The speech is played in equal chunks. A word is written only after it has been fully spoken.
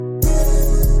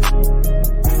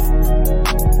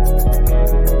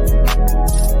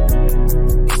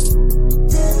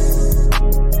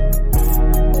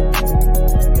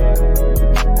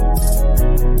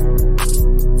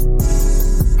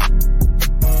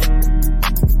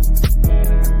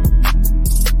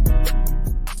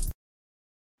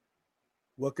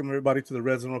Welcome everybody to the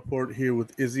Red Zone Report here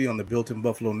with Izzy on the Built in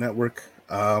Buffalo Network.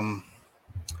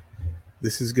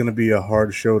 This is going to be a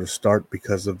hard show to start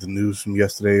because of the news from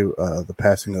yesterday, the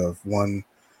passing of one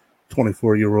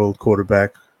 24-year-old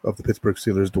quarterback of the Pittsburgh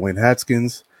Steelers, Dwayne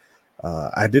Haskins.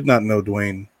 I did not know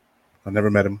Dwayne. I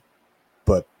never met him,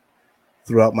 but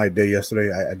throughout my day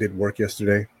yesterday, I did work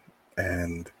yesterday,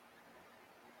 and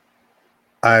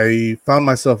I found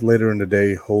myself later in the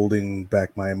day holding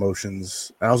back my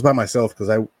emotions. I was by myself because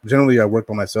I work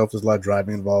by myself. There's a lot of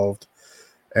driving involved,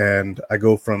 and I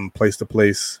go from place to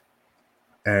place.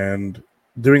 And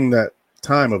during that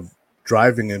time of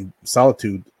driving in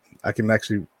solitude, I can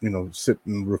actually, sit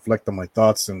and reflect on my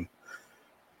thoughts and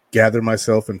gather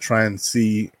myself and try and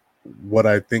see what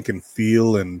I think and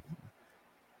feel and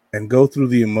go through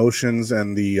the emotions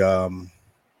and the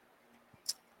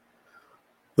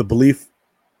belief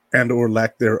and or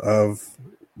lack thereof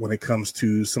when it comes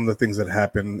to some of the things that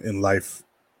happen in life,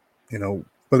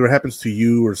 whether it happens to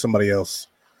you or somebody else.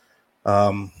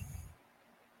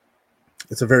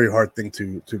 It's a very hard thing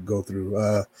to go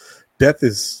through. Death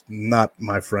is not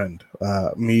my friend.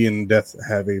 Me and death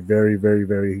have a very, very,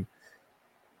 very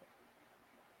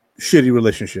shitty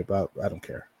relationship. I don't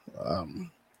care.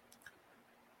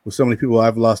 With so many people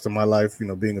I've lost in my life,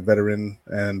 being a veteran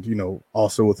and,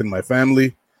 also within my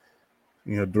family,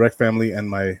 direct family and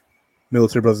my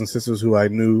military brothers and sisters who I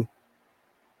knew,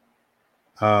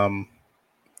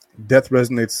 death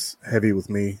resonates heavy with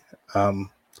me.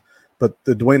 But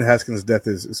the Dwayne Haskins death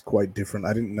is quite different.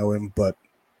 I didn't know him, but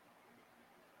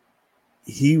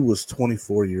he was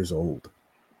 24 years old.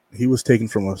 He was taken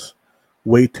from us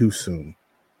way too soon.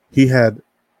 He had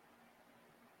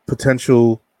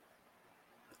potential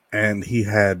and he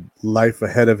had life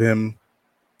ahead of him,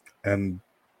 and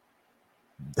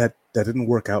that didn't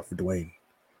work out for Dwayne.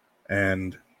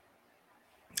 And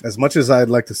as much as I'd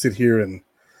like to sit here and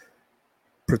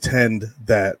pretend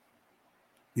that,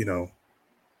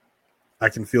 I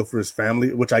can feel for his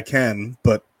family, which I can,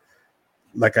 but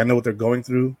I know what they're going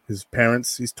through. His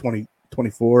parents, he's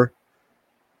 24.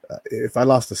 If I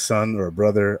lost a son or a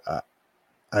brother,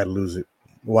 I'd lose it.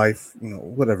 Wife,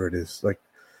 whatever it is.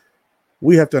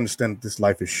 We have to understand that this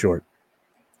life is short.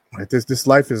 Right? This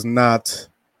life is not...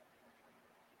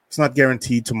 It's not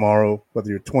guaranteed tomorrow, whether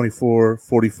you're 24,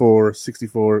 44,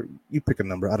 64. You pick a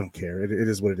number. I don't care. It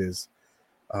is what it is.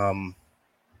 I'd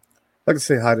like to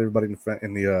say hi to everybody in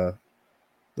the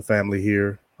family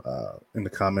here in the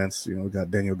comments. We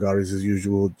got Daniel Garis as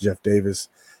usual, Jeff Davis,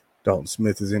 Dalton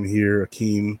Smith is in here,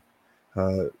 Akeem,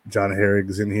 John Herrig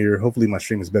is in here. Hopefully my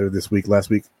stream is better this week. Last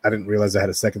week, I didn't realize I had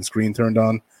a second screen turned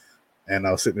on, and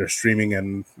I was sitting there streaming,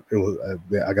 and it was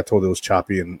I got told it was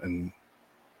choppy and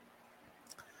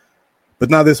but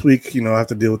now this week, I have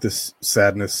to deal with this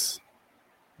sadness,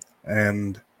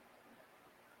 and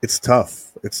it's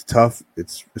tough. It's tough.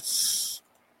 It's just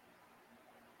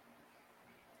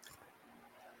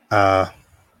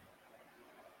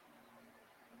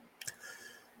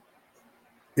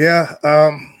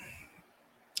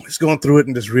going through it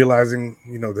and just realizing,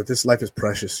 that this life is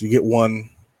precious. You get one,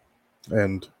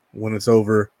 and when it's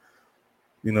over,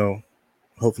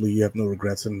 hopefully you have no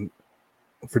regrets. And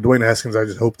for Dwayne Haskins, I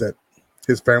just hope that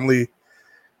his family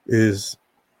is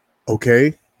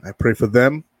okay. I pray for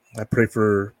them. I pray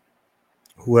for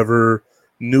whoever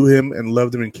knew him and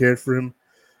loved him and cared for him.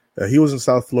 He was in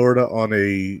South Florida on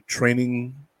a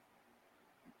training.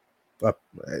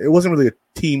 It wasn't really a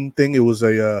team thing. It was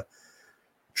a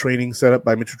training set up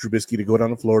by Mitchell Trubisky to go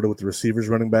down to Florida with the receivers,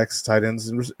 running backs, tight ends,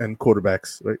 and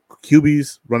quarterbacks. Right?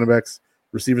 QBs, running backs,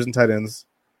 receivers, and tight ends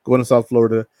going to South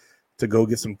Florida to go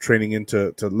get some training in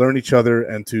to learn each other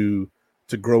and to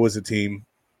grow as a team.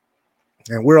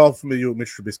 And we're all familiar with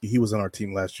Mitch Trubisky. He was on our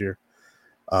team last year.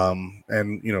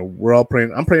 And, we're all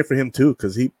praying. I'm praying for him, too,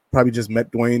 because he probably just met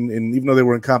Dwayne. And even though they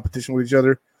were in competition with each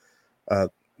other,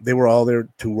 they were all there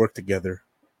to work together.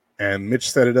 And Mitch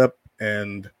set it up.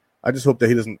 And I just hope that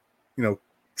he doesn't,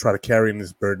 try to carry in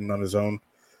his burden on his own.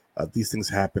 These things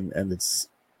happen, and it's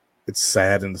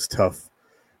sad and it's tough.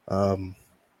 To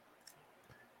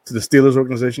the Steelers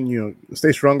organization,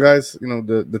 stay strong, guys.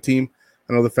 The team.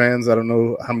 I know the fans. I don't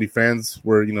know how many fans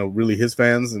were, really his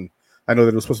fans. And I know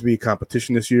that it was supposed to be a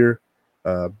competition this year.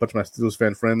 A bunch of my Steelers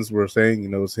fan friends were saying,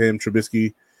 it was him,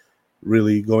 Trubisky,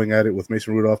 really going at it with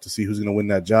Mason Rudolph to see who's going to win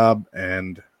that job.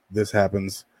 And this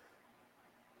happens.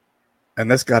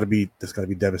 And that's got to be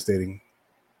devastating.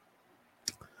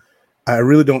 I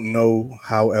really don't know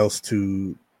how else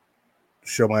to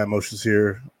show my emotions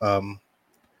here.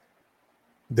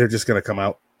 They're just going to come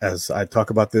out as I talk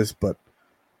about this, but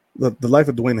the life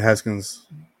of Dwayne Haskins,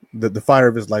 the fire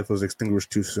of his life was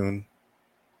extinguished too soon.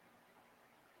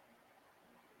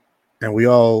 And we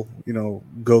all,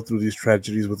 go through these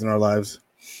tragedies within our lives.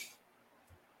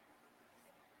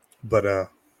 But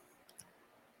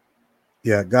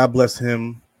yeah, God bless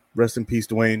him. Rest in peace,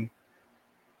 Dwayne.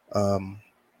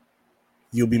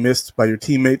 You'll be missed by your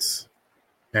teammates,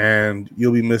 and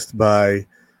you'll be missed by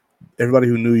everybody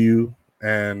who knew you,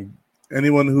 and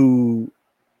anyone who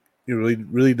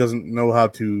really doesn't know how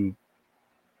to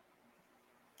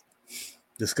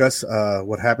discuss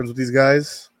what happens with these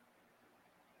guys.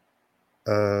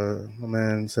 My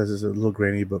man says it's a little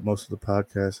grainy, but most of the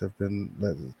podcasts have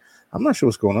been. I'm not sure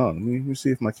what's going on. Let me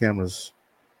see if my camera's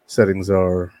settings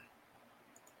are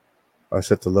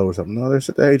set to low or something. No, they're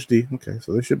set to HD. Okay,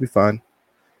 so they should be fine.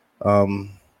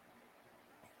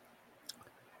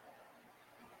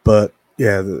 But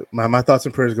yeah, my thoughts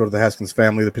and prayers go to the Haskins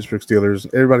family, the Pittsburgh Steelers,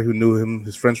 everybody who knew him,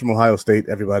 his friends from Ohio State,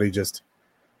 everybody just,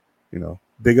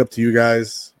 big up to you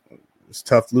guys. It's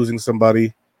tough losing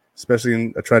somebody, especially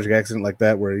in a tragic accident like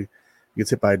that where he gets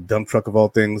hit by a dump truck of all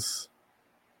things.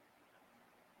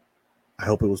 I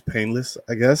hope it was painless,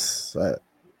 I guess.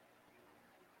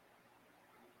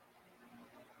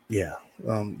 Yeah.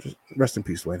 Just rest in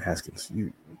peace, Dwayne Haskins.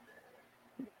 You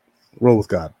roll with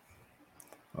God.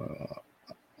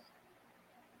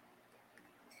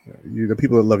 The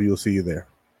people that love you will see you there.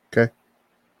 Okay?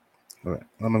 All right.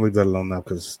 I'm going to leave that alone now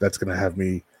because that's going to have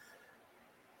me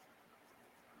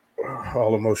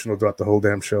all emotional throughout the whole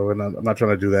damn show. And I'm not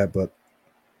trying to do that, but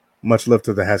much love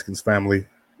to the Haskins family.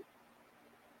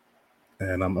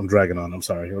 And I'm dragging on. I'm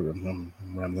sorry. I'm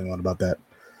rambling on about that.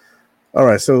 All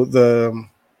right. So the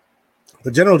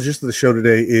general gist of the show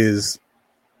today is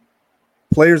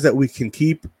players that we can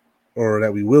keep or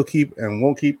that we will keep and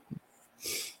won't keep.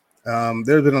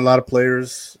 There have been a lot of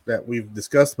players that we've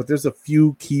discussed, but there's a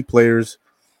few key players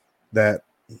that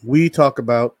we talk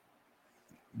about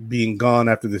being gone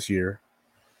after this year.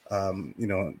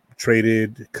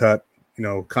 Traded, cut,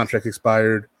 contract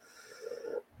expired,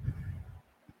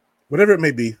 whatever it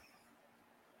may be.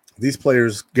 These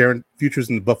players'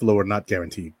 futures in Buffalo are not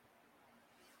guaranteed.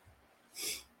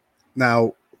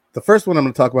 Now, the first one I'm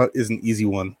going to talk about is an easy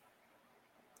one.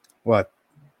 What?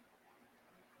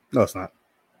 No, it's not.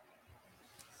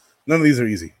 None of these are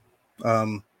easy.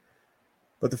 But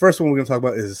the first one we're going to talk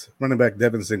about is running back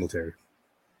Devin Singletary.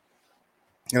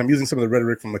 And I'm using some of the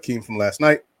rhetoric from Akeem from last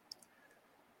night,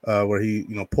 where he,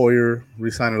 Poyer,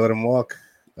 resign or let him walk.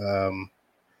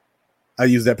 I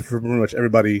use that for pretty much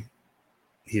everybody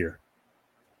here.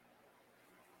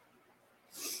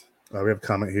 We have a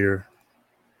comment here.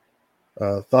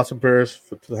 Thoughts and prayers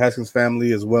to the Haskins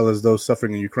family as well as those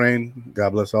suffering in Ukraine. God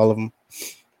bless all of them.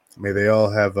 May they all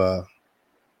have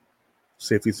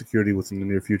safety and security within the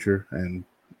near future. And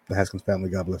the Haskins family,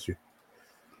 God bless you.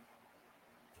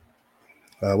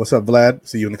 What's up, Vlad?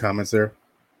 See you in the comments there.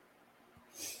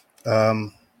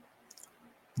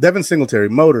 Devin Singletary,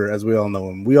 Motor, as we all know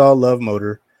him. We all love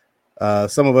Motor.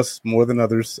 Some of us more than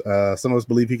others. Some of us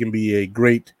believe he can be a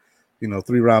great,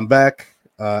 3-round back.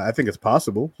 I think it's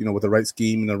possible, with the right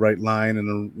scheme and the right line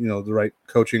and the right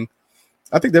coaching.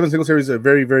 I think Devin Singletary is a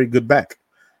very, very good back.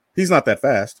 He's not that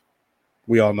fast.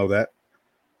 We all know that.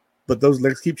 But those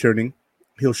legs keep churning.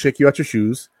 He'll shake you out your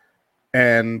shoes.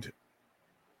 And,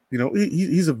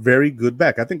 he's a very good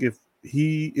back. I think if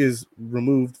he is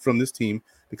removed from this team,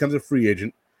 becomes a free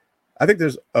agent, I think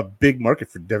there's a big market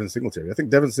for Devin Singletary. I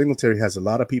think Devin Singletary has a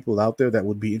lot of people out there that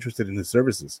would be interested in his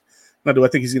services. Now, do I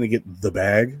think he's going to get the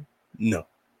bag? No.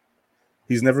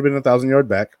 He's never been a 1,000-yard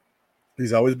back.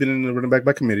 He's always been in the running back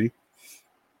by committee.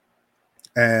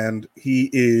 And he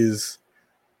is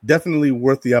definitely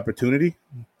worth the opportunity,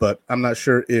 but I'm not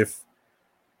sure if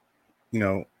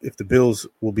the Bills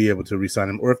will be able to re-sign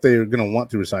him or if they're going to want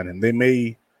to re-sign him. They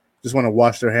may just want to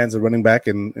wash their hands of running back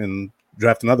and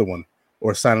draft another one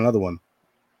or sign another one,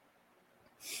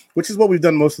 which is what we've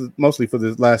done mostly for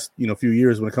the last few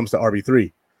years when it comes to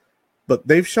RB3. But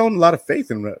they've shown a lot of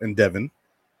faith in Devin.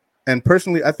 And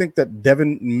personally, I think that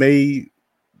Devin may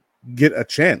get a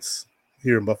chance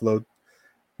here in Buffalo.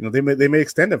 They may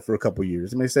extend him for a couple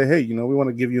years. They may say, hey, we want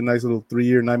to give you a nice little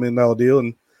 3-year, $9 million deal,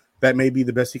 and that may be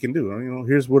the best he can do.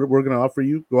 Here's what we're going to offer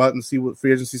you. Go out and see what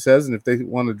free agency says, and if they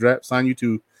want to sign you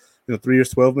to 3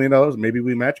 years, $12 million, maybe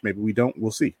we match, maybe we don't.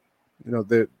 We'll see. I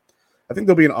think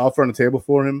there'll be an offer on the table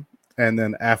for him, and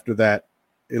then after that,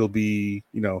 it'll be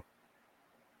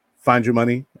find your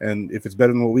money, and if it's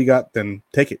better than what we got, then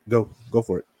take it. Go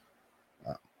for it.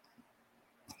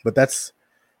 But that's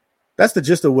the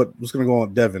gist of what's going to go on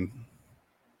with Devin.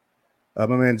 My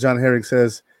man John Herring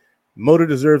says, Motor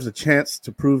deserves a chance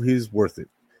to prove he's worth it.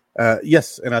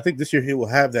 Yes, and I think this year he will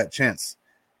have that chance,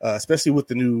 especially with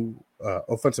the new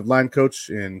offensive line coach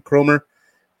in Cromer.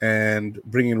 and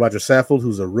bringing in Roger Saffold,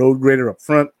 who's a road grader up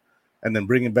front, and then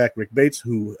bringing back Rick Bates,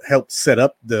 who helped set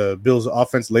up the Bills'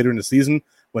 offense later in the season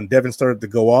when Devin started to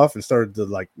go off and started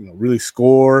to really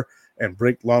score and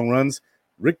break long runs.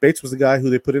 Rick Bates was the guy who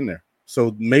they put in there.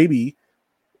 So maybe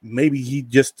he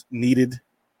just needed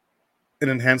an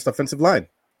enhanced offensive line.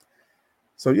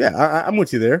 So yeah, I'm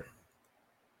with you there.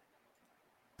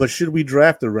 But should we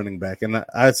draft a running back? And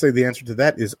I'd say the answer to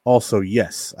that is also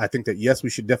yes. I think that, yes, we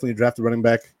should definitely draft a running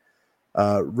back.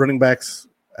 Running backs,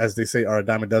 as they say, are a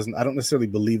dime a dozen. I don't necessarily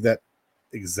believe that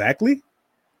exactly.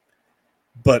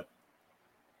 But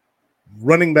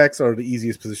running backs are the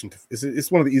easiest position to –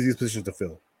 it's one of the easiest positions to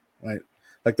fill, right?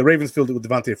 Like the Ravens filled it with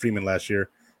Devontae Freeman last year.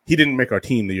 He didn't make our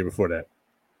team the year before that.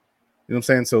 You know what I'm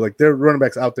saying? So, there are running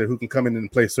backs out there who can come in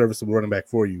and play serviceable running back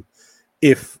for you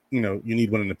if, you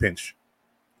need one in a pinch.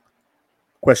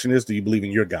 Question is, do you believe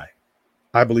in your guy?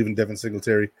 I believe in Devin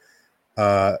Singletary.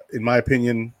 In my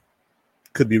opinion,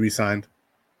 could be re-signed.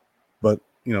 But,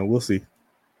 we'll see.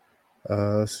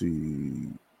 Let's see.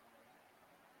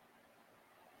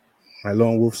 My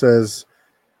Lone Wolf says,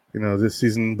 this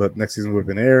season, but next season we've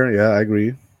been air. Yeah, I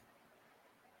agree.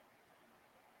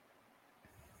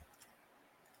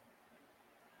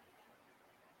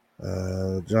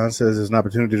 John says there's an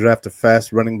opportunity to draft a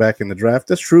fast running back in the draft.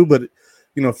 That's true, but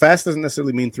fast doesn't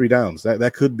necessarily mean 3 downs.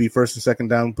 That could be first and second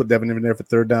down. Put Devin in there for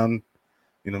third down.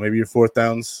 Maybe your fourth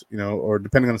downs. Or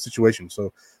depending on the situation.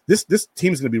 So this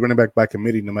team's going to be running back by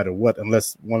committee no matter what,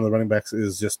 unless one of the running backs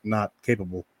is just not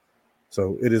capable.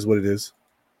 So it is what it is.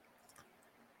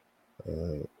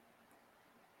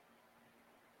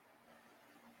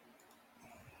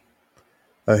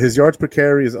 His yards per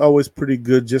carry is always pretty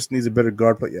good. Just needs a better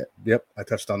guard play. Yeah, yep, I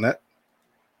touched on that.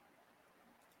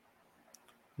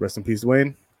 Rest in peace,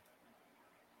 Dwayne.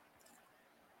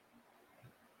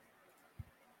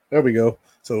 There we go.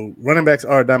 So running backs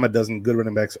are a dime a dozen. Good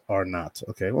running backs are not.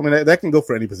 Okay. Well, I mean, that can go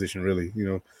for any position, really.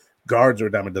 Guards are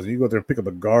a dime a dozen. You go out there and pick up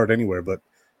a guard anywhere, but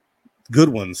good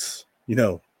ones,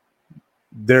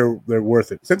 they're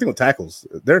worth it. Same thing with tackles.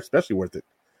 They're especially worth it.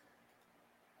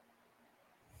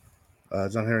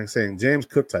 John Herring saying James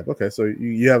Cook type. Okay, so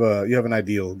you have an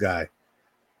ideal guy.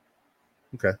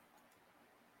 Okay.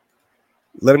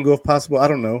 Let him go if possible. I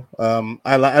don't know.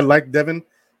 I like Devin.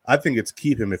 I think it's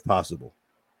keep him if possible.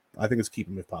 Letting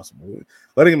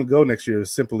him go next year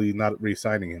is simply not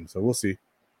re-signing him. So we'll see.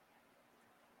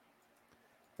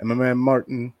 And my man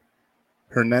Martin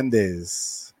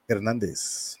Hernandez,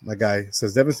 my guy,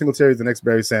 says Devin Singletary is the next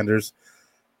Barry Sanders.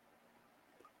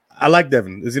 I like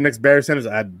Devin. Is he next Barry Sanders?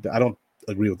 I don't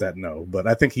agree with that, no. But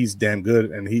I think he's damn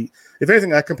good. And if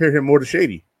anything, I compare him more to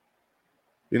Shady.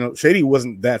 Shady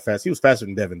wasn't that fast. He was faster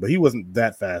than Devin, but he wasn't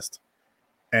that fast.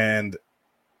 And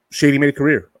Shady made a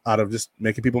career out of just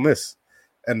making people miss.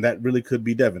 And that really could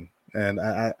be Devin. And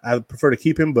I prefer to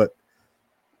keep him, but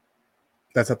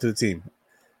that's up to the team.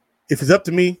 If it's up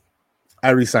to me,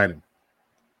 I re-sign him.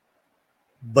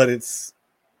 But it's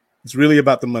really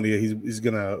about the money he's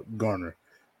going to garner.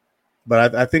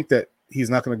 But I think that he's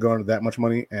not going to garner that much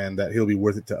money and that he'll be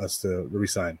worth it to us to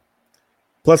re-sign.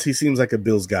 Plus, he seems like a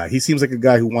Bills guy. He seems like a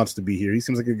guy who wants to be here. He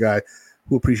seems like a guy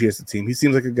who appreciates the team. He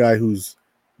seems like a guy who's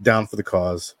down for the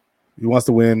cause. He wants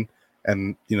to win,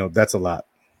 and, that's a lot.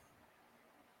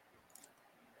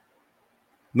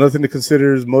 Another thing to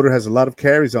consider is Motor has a lot of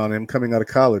carries on him coming out of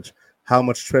college. How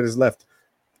much tread is left?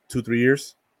 2-3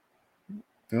 years?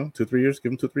 2-3 years?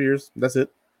 Give him 2-3 years. That's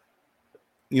it.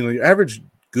 Your average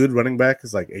good running back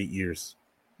is like 8 years.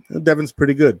 Devin's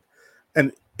pretty good.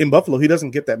 And in Buffalo, he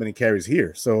doesn't get that many carries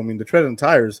here. So, I mean, the tread and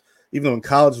tires, even though in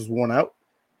college was worn out,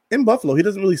 in Buffalo, he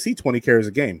doesn't really see 20 carries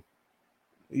a game.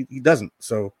 He doesn't.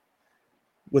 So,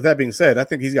 with that being said, I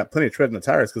think he's got plenty of tread in the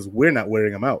tires because we're not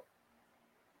wearing him out.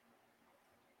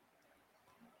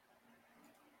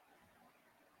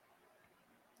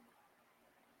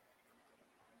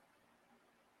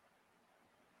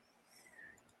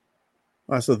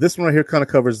 So this one right here kind of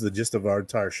covers the gist of our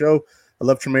entire show. I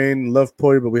love Tremaine, love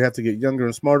Poyer, but we have to get younger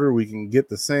and smarter. We can get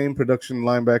the same production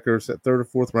linebackers at third or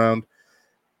fourth round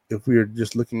if we are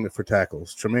just looking for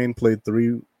tackles. Tremaine played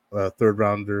 3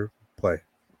 third-rounder play.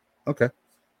 Okay.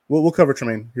 We'll cover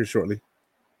Tremaine here shortly.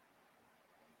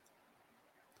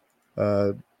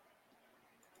 Dable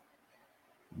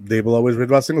always read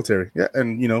about Singletary. Yeah,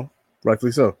 and,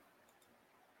 rightfully so.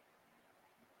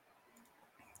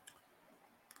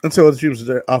 Until other teams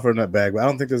are offering that bag, but I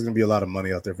don't think there's going to be a lot of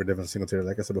money out there for Devin Singletary.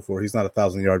 Like I said before, he's not a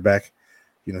 1,000-yard back.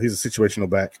 He's a situational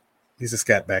back. He's a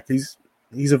scat back. He's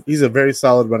a very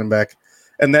solid running back,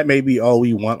 and that may be all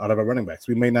we want out of our running backs.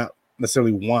 We may not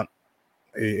necessarily want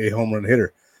a home run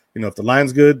hitter. If the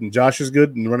line's good and Josh is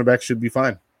good, and the running back should be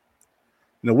fine.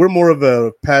 we're more of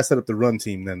a pass set up the run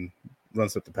team than run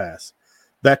set the pass.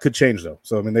 That could change though.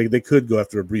 So I mean, they could go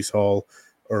after a Breece Hall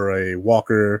or a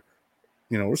Walker,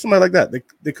 or somebody like that.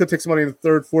 They could take somebody in the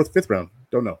 3rd, 4th, 5th round.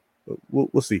 Don't know. But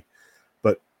we'll see.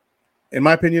 But in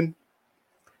my opinion,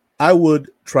 I would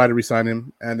try to re-sign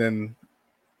him and then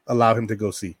allow him to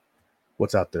go see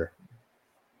what's out there.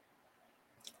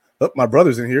 Oh, my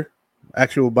brother's in here.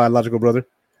 Actual biological brother.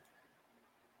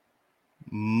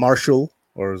 Marshall,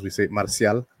 or as we say,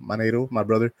 Marcial Manero, my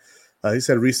brother. He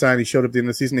said re-sign. He showed up at the end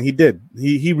of the season, and he did.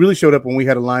 He really showed up when we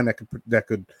had a line that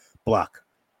could block.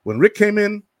 When Rick came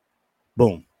in,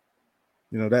 boom.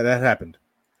 That happened.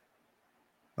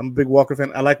 I'm a big Walker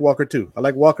fan. I like Walker too. I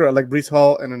like Walker. I like Breece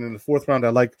Hall, and then in the 4th round, I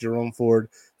like Jerome Ford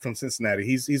from Cincinnati.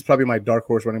 He's probably my dark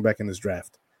horse running back in this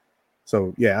draft.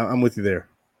 So yeah, I'm with you there.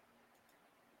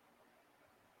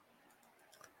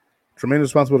 Tremaine is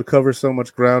responsible to cover so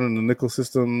much ground in the nickel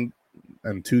system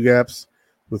and 2 gaps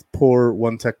with poor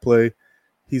one-tech play.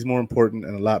 He's more important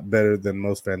and a lot better than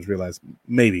most fans realize.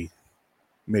 Maybe.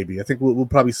 I think we'll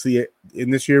probably see it in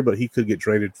this year, but he could get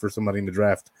traded for somebody in the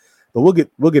draft. But we'll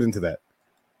get into that.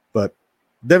 But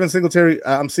Devin Singletary,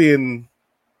 I'm seeing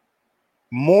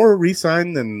more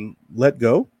re-sign than let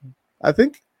go, I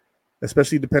think,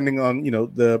 especially depending on,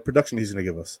 the production he's going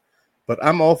to give us. But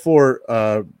I'm all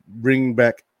for bringing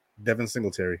back Devin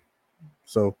Singletary.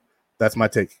 So that's my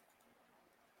take.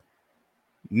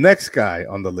 Next guy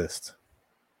on the list.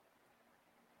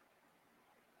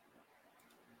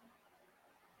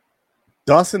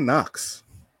 Dawson Knox.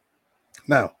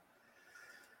 Now,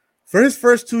 for his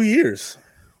first 2 years,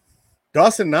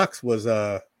 Dawson Knox was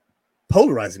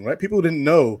polarizing, right? People didn't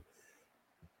know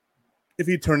if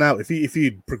he'd turn out, if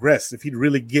he'd progress, if he'd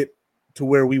really get to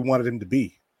where we wanted him to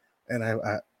be. And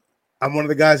I'm one of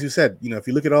the guys who said, if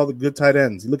you look at all the good tight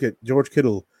ends, you look at George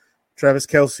Kittle, Travis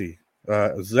Kelce,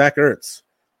 Zach Ertz,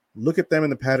 look at them in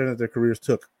the pattern that their careers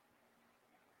took.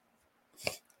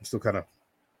 I'm still kind of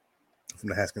from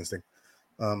the Haskins thing.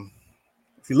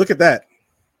 If you look at that,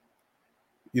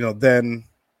 then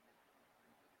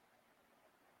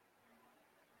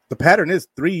the pattern is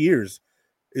 3 years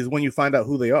is when you find out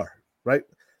who they are, right?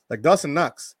 Like Dawson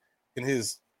Knox in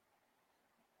his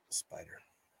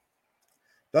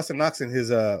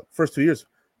first 2 years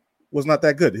was not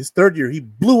that good. His 3rd year, he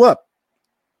blew up.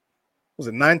 Was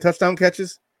it 9 touchdown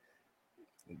catches?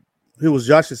 He was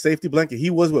Josh's safety blanket.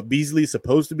 He was what Beasley is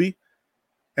supposed to be.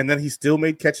 And then he still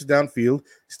made catches downfield,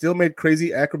 still made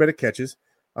crazy acrobatic catches.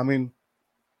 I mean,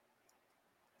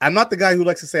 I'm not the guy who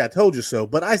likes to say I told you so,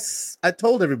 but I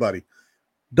told everybody.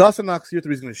 Dawson Knox year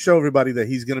 3 is going to show everybody that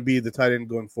he's going to be the tight end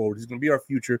going forward. He's going to be our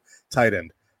future tight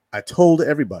end. I told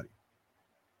everybody.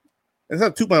 And it's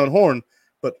not to toot my own horn,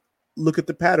 but look at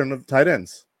the pattern of tight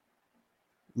ends.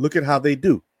 Look at how they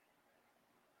do.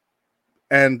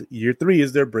 And year 3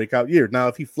 is their breakout year. Now,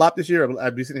 if he flopped this year,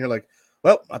 I'd be sitting here like,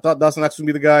 well, I thought Dawson Knox was going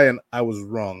to be the guy, and I was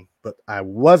wrong. But I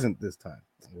wasn't this time.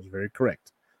 I was very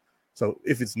correct. So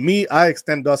if it's me, I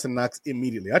extend Dawson Knox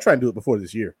immediately. I try and do it before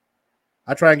this year.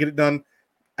 I try and get it done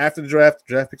after the draft.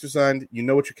 Draft picks are signed. You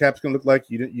know what your cap's going to look like.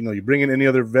 You bring in any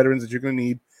other veterans that you're going to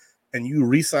need, and you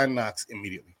re-sign Knox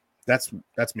immediately. That's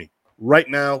me. Right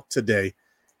now, today,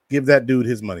 give that dude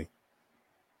his money.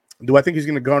 Do I think he's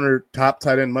going to garner top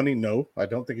tight end money? No, I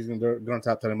don't think he's going to garner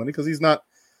top tight end money because he's not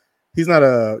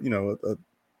a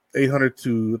 800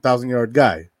 to 1,000 yard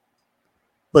guy,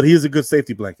 but he is a good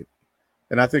safety blanket,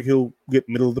 and I think he'll get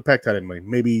middle of the pack tight end money,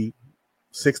 maybe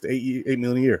 $6 to $8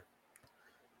 million a year.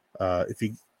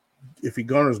 If he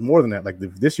garners more than that, like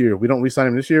this year, we don't re-sign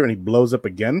him this year, and he blows up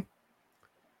again,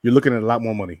 you're looking at a lot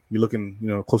more money. You're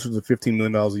looking, closer to the $15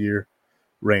 million a year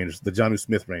range, the Jonnu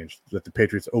Smith range that the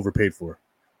Patriots overpaid for.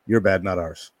 Your bad, not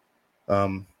ours.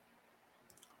 But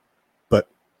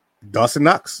Dawson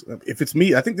Knox, if it's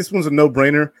me, I think this one's a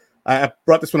no-brainer. I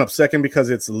brought this one up second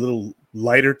because it's a little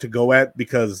lighter to go at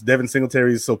because Devin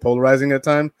Singletary is so polarizing at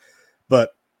time.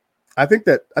 But I think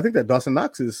that Dawson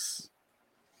Knox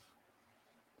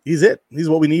he's it. He's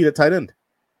what we need at tight end.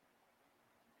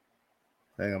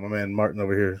 Hang on, my man Martin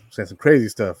over here saying some crazy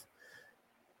stuff.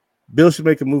 Bill should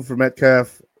make a move for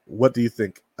Metcalf. What do you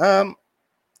think?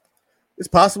 It's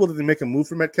possible that they make a move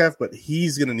for Metcalf, but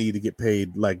he's going to need to get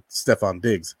paid like Stephon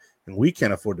Diggs, and we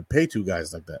can't afford to pay 2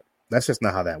 guys like that. That's just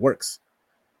not how that works.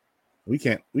 We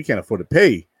can't afford to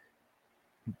pay,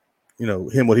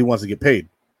 him what he wants to get paid.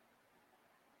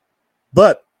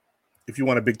 But if you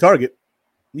want a big target,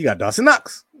 you got Dawson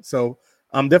Knox. So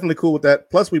I'm definitely cool with that.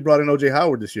 Plus, we brought in O.J.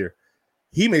 Howard this year.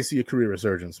 He may see a career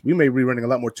resurgence. We may be running a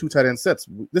lot more 2 tight end sets.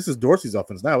 This is Dorsey's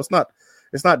offense now. It's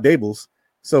not Dable's.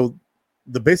 So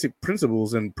the basic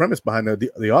principles and premise behind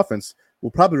the offense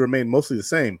will probably remain mostly the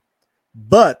same.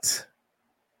 But,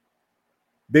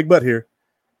 big but here,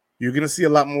 you're going to see a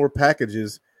lot more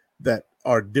packages that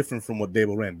are different from what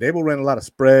Dable ran. Dable ran a lot of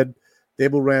spread.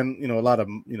 Dable ran, a lot of,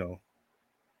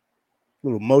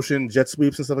 little motion, jet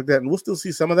sweeps and stuff like that. And we'll still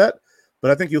see some of that,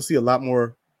 but I think you'll see a lot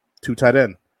more 2 tight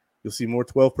end. You'll see more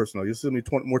 12 personnel. You'll see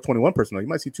more 21 personnel. You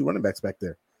might see 2 running backs back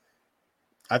there.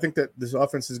 I think that this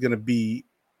offense is going to be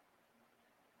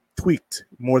tweaked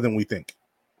more than we think.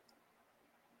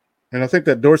 And I think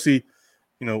that Dorsey,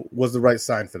 was the right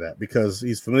sign for that because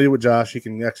he's familiar with Josh. He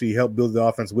can actually help build the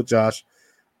offense with Josh.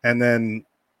 And then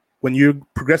when you're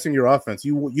progressing your offense,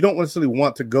 you don't necessarily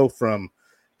want to go from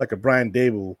like a Brian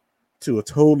Dable to a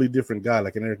totally different guy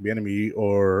like an Eric Bieniemy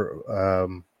or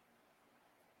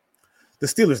the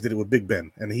Steelers did it with Big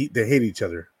Ben, and they hate each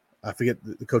other. I forget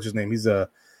the coach's name. He's going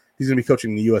to be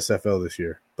coaching the USFL this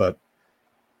year, but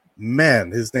man,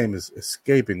 his name is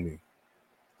escaping me.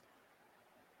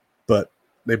 But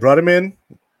they brought him in,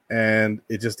 and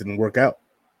it just didn't work out.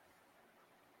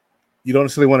 You don't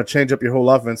necessarily want to change up your whole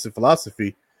offensive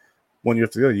philosophy when you're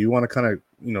together. You want to kind of,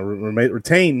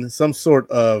 retain some sort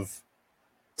of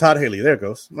Todd Haley. There it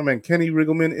goes. My man Kenny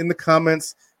Riggleman in the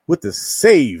comments with the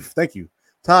save. Thank you.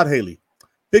 Todd Haley.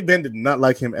 Big Ben did not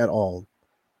like him at all.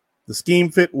 The scheme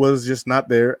fit was just not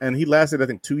there, and he lasted, I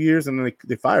think, 2 years, and then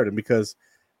they fired him because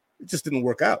it just didn't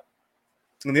work out.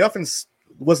 And the offense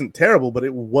wasn't terrible, but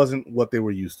it wasn't what they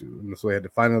were used to. And so they had to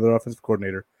find another offensive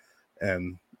coordinator,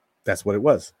 and that's what it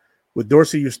was. With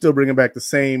Dorsey, you're still bringing back the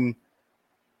same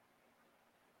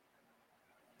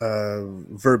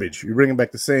verbiage. You're bringing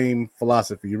back the same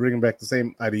philosophy. You're bringing back the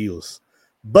same ideals.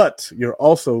 But you're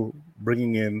also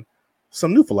bringing in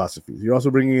some new philosophies. You're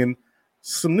also bringing in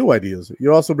some new ideas.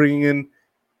 You're also bringing in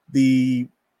the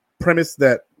premise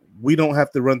that we don't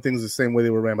have to run things the same way they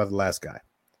were ran by the last guy.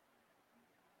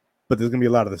 But there's going to be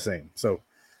a lot of the same. So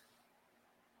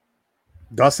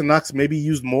Dawson Knox may be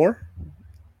used more,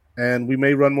 and we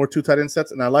may run more 2 tight end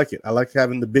sets, and I like it. I like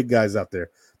having the big guys out there.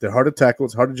 They're hard to tackle.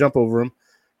 It's hard to jump over them.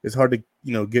 It's hard to,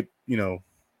 get,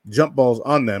 jump balls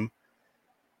on them.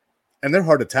 And they're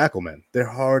hard to tackle, man. They're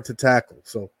hard to tackle.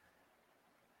 So,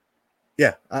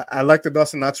 yeah, I like the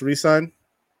Dawson Knox re-sign.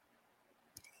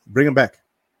 Bring him back.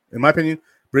 In my opinion,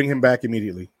 bring him back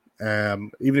immediately.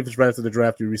 Even if it's right after the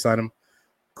draft, you re-sign him.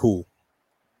 Cool.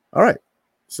 All right.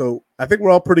 So I think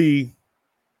we're all pretty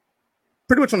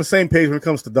much on the same page when it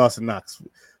comes to Dawson Knox.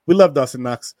 We love Dawson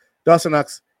Knox. Dawson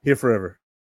Knox here forever.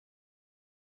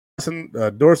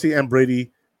 Dorsey and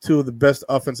Brady, 2 of the best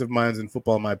offensive minds in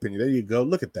football, in my opinion. There you go.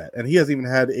 Look at that. And he hasn't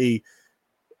even had a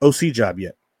OC job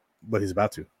yet, but he's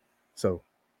about to. So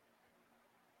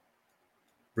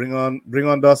bring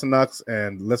on Dawson Knox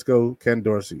and let's go Ken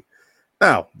Dorsey.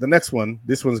 Now, the next one,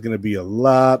 this one's going to be a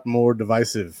lot more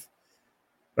divisive,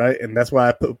 right? And that's why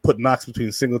I put Knox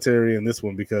between Singletary and this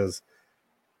one because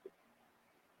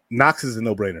Knox is a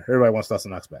no-brainer. Everybody wants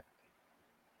Dawson Knox back.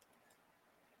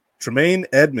 Tremaine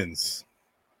Edmonds.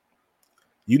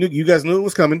 You guys knew it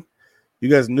was coming. You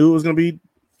guys knew it was going to be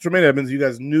Tremaine Edmonds. You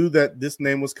guys knew that this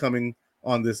name was coming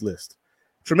on this list.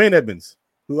 Tremaine Edmonds,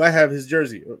 who I have his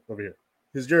jersey over here.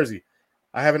 His jersey.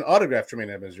 I have an autographed Tremaine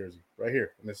Edmonds jersey right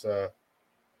here in this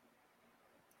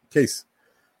case.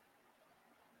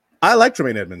 I like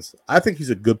Tremaine Edmonds. I think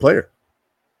he's a good player.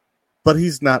 But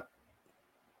he's not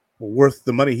worth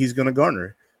the money he's going to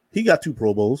garner. He got 2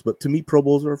 Pro Bowls, but to me, Pro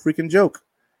Bowls are a freaking joke.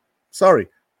 Sorry.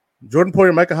 Jordan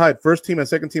Poyer, Micah Hyde, first team and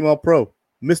second team All-Pro,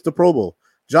 missed the Pro Bowl.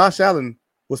 Josh Allen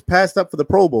was passed up for the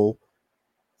Pro Bowl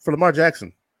for Lamar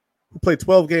Jackson, who played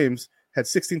 12 games, had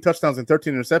 16 touchdowns and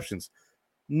 13 interceptions.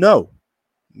 No.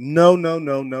 I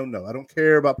don't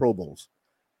care about Pro Bowls.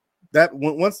 That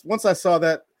once I saw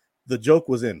that, the joke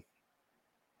was in,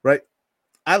 right?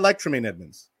 I like Tremaine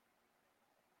Edmonds,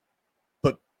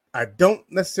 but I don't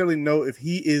necessarily know if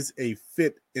he is a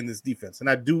fit in this defense. And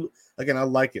I do, again, I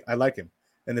like it. I like him.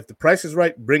 And if the price is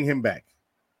right, bring him back,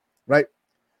 right?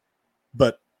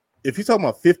 But if you're talking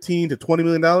about $15 to $20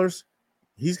 million,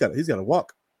 he's got to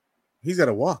walk. He's got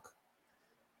to walk.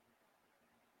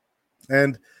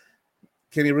 And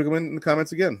Kenny Riggleman in the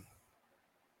comments again.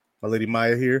 My lady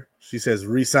Maya here. She says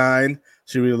resign.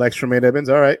 She really likes Tremaine Edmonds.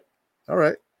 All right.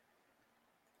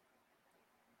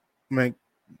 Man,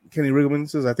 Kenny Riggleman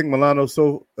says, I think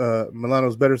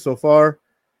Milano's better so far.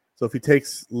 So if he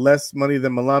takes less money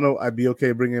than Milano, I'd be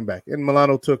okay bringing him back. And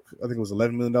Milano took, I think it was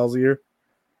 $11 million a year.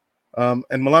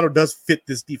 And Milano does fit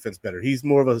this defense better. He's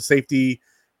more of a safety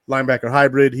linebacker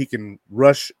hybrid. He can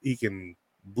rush. He can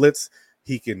blitz.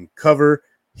 He can cover.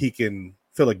 He can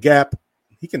fill a gap.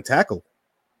 He can tackle.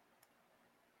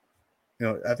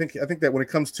 I think that when it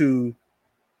comes to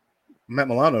Matt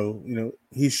Milano,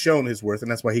 he's shown his worth, and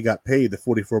that's why he got paid the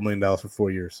 $44 million for 4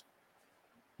 years.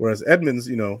 Whereas Edmonds,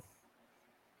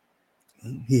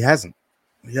 he hasn't.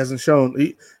 He hasn't shown.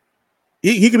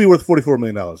 He could be worth $44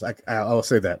 million. I'll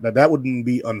say that. That wouldn't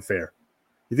be unfair.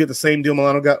 If you get the same deal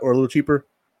Milano got or a little cheaper,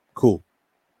 cool.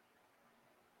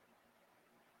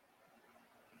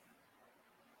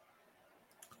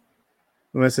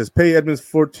 When it says pay Edmonds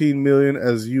 $14 million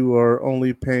as you are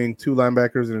only paying 2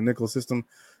 linebackers in a nickel system,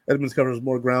 Edmonds covers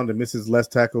more ground and misses less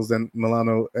tackles than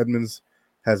Milano. Edmonds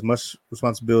has much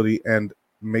responsibility and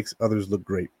makes others look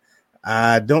great.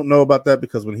 I don't know about that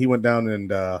because when he went down and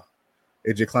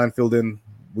AJ Klein filled in,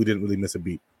 we didn't really miss a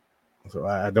beat. So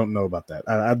I don't know about that.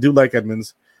 I do like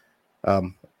Edmonds.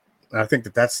 I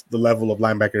think that's the level of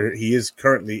linebacker he is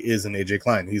currently is in AJ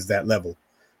Klein. He's that level.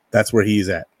 That's where he's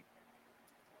at.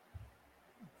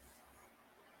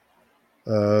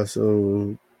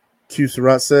 So Q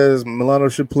Surratt says Milano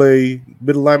should play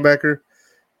middle linebacker.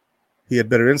 He had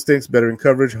better instincts, better in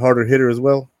coverage, harder hitter as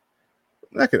well.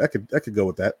 I could go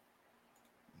with that.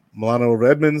 Milano over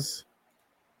Edmonds.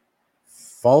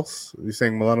 False? Are you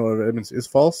saying Milano over Edmonds is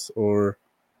false? Or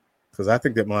because I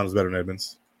think that Milano's better than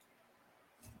Edmonds,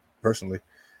 personally.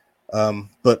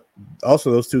 But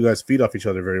also those two guys feed off each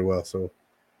other very well. So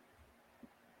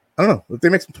I don't know if they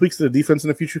make some tweaks to the defense in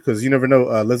the future, because you never know.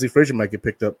 Leslie Frazier might get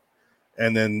picked up,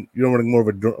 and then you're running more of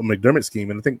a McDermott scheme.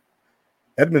 And I think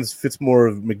Edmonds fits more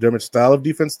of McDermott's style of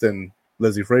defense than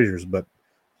Leslie Frazier's. But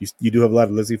you do have a lot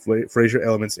of Leslie Frazier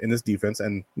elements in this defense,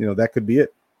 and that could be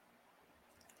it.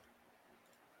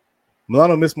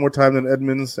 Milano missed more time than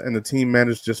Edmonds, and the team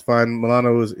managed just fine.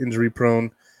 Milano is injury prone.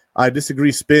 I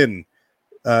disagree. Spin.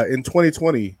 In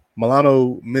 2020,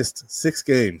 Milano missed 6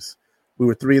 games. We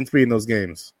were 3-3 in those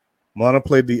games. Milano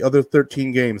played the other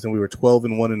 13 games, and we were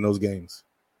 12-1 in those games.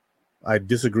 I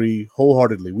disagree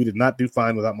wholeheartedly. We did not do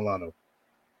fine without Milano.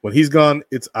 When he's gone,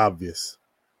 it's obvious.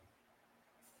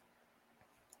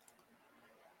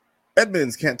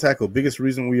 Edmonds can't tackle. Biggest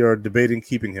reason we are debating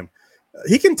keeping him.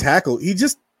 He can tackle.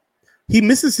 He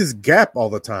misses his gap all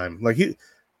the time. Like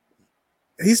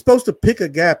he's supposed to pick a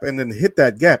gap and then hit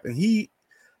that gap, and he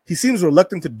seems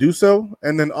reluctant to do so.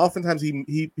 And then oftentimes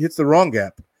he hits the wrong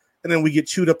gap, and then we get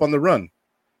chewed up on the run.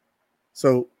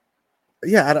 So,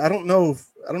 yeah, I don't know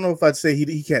if I'd say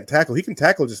he can't tackle. He can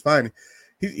tackle just fine.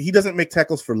 He doesn't make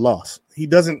tackles for loss. He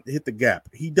doesn't hit the gap.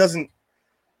 He doesn't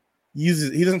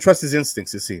trust his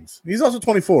instincts, it seems. He's also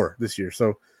 24 this year,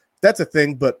 so that's a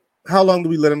thing. But how long do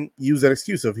we let him use that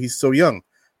excuse of he's so young?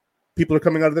 People are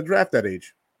coming out of the draft that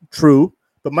age. True,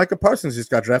 but Micah Parsons just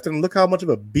got drafted, and look how much of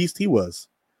a beast he was.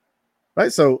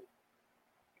 Right? So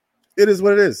it is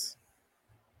what it is.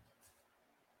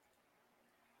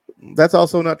 That's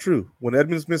also not true. When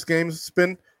Edmonds missed games,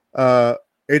 Spin,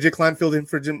 AJ Klein filled in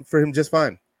for him just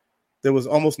fine. There was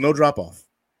almost no drop-off.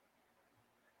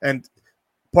 And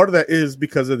part of that is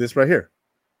because of this right here.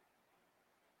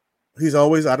 He's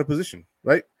always out of position,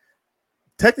 right?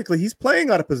 Technically, he's playing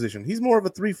out of position. He's more of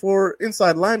a 3-4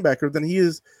 inside linebacker than he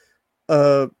is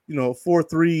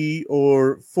 4-3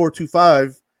 or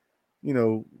 4-2-5,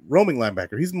 roaming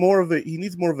linebacker. He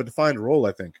needs more of a defined role,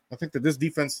 I think. I think that this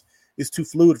defense is too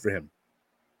fluid for him.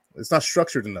 It's not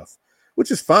structured enough, which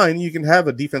is fine. You can have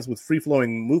a defense with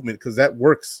free-flowing movement because that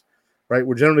works, right?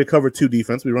 We're generally cover 2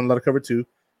 defense. We run a lot of cover 2.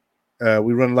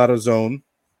 We run a lot of zone,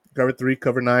 cover 3,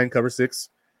 cover 9, cover 6.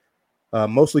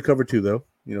 Mostly cover 2, though.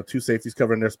 2 safeties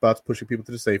covering their spots, pushing people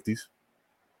to the safeties.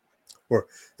 Or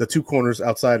the 2 corners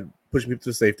outside, pushing people to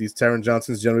the safeties. Taron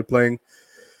Johnson's generally playing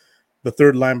the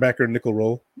 3rd linebacker nickel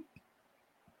role.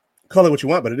 Call it what you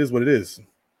want, but it is what it is.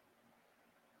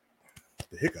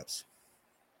 The hiccups.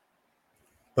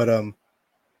 But,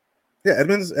 yeah,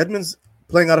 Edmonds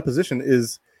playing out of position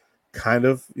is kind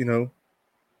of,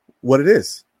 what it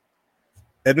is.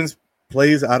 Edmonds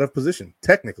plays out of position,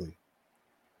 technically.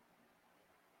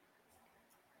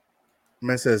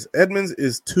 Man says, Edmonds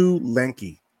is too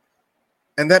lanky.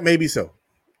 And that may be so.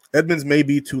 Edmonds may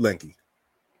be too lanky.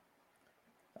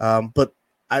 But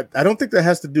I don't think that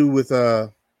has to do with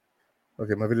okay,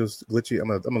 my video's glitchy. I'm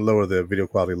gonna lower the video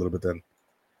quality a little bit then.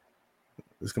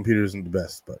 This computer isn't the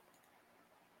best, but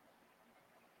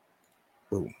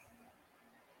boom.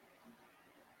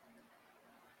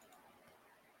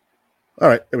 All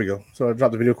right, there we go. So I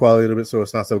dropped the video quality a little bit so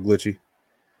it's not so glitchy.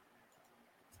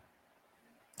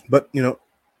 But,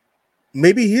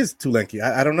 maybe he is too lanky.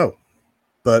 I don't know.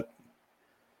 But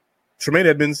Tremaine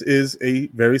Edmonds is a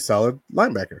very solid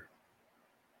linebacker.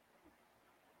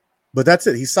 But that's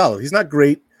it. He's solid. He's not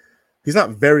great. He's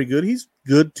not very good. He's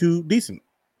good to decent.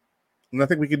 And I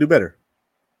think we can do better.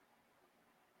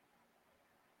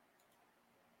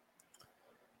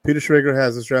 Peter Schrager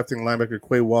has us drafting linebacker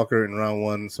Quay Walker in round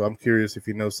 1, so I'm curious if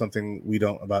he knows something we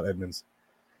don't about Edmonds.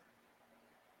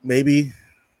 Maybe.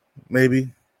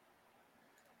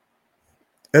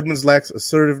 Edmonds lacks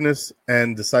assertiveness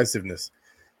and decisiveness.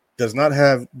 Does not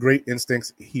have great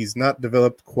instincts. He's not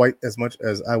developed quite as much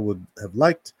as I would have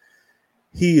liked.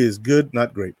 He is good,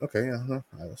 not great. Okay,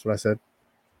 that's what I said.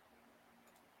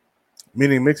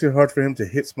 Meaning it makes it hard for him to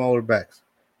hit smaller backs.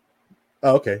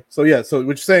 Oh, okay. So what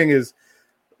you're saying is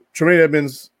Tremaine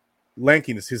Edmonds'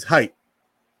 lankiness, his height,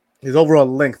 his overall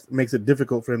length makes it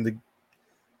difficult for him to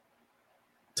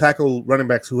tackle running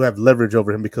backs who have leverage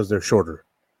over him because they're shorter.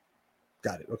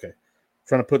 Got it. Okay.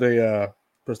 Trying to put a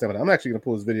stamina. I'm actually going to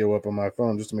pull this video up on my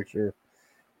phone just to make sure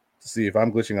to see if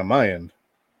I'm glitching on my end.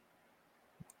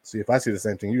 See if I see the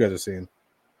same thing you guys are seeing.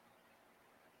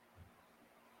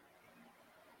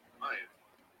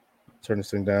 Turn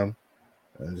this thing down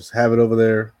and just have it over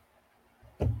there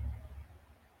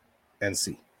and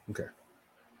see. Okay.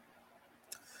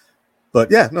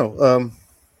 But yeah, no.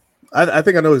 I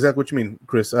think I know exactly what you mean,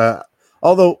 Chris.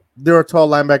 Although there are tall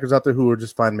linebackers out there who are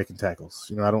just fine making tackles.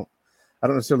 You know, I don't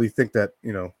necessarily think that,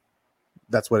 you know,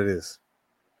 that's what it is.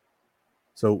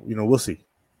 So, you know, we'll see.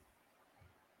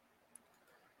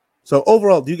 So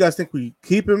overall, do you guys think we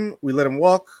keep him, we let him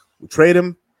walk, we trade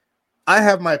him? I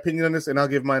have my opinion on this, and I'll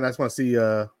give mine. I just want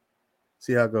to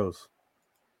see how it goes.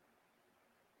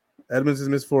 Edmonds has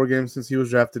missed 4 games since he was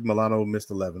drafted. Milano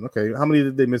missed 11. Okay, how many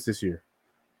did they miss this year?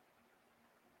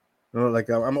 You know, like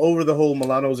I'm over the whole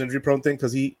Milano's injury-prone thing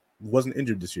because he wasn't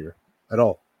injured this year at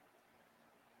all.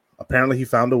 Apparently, he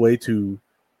found a way to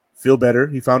feel better.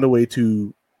 He found a way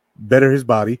to better his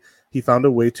body. He found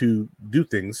a way to do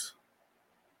things,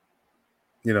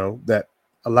 you know, that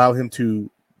allow him to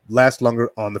last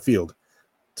longer on the field,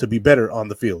 to be better on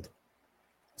the field.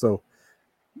 So,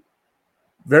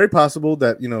 very possible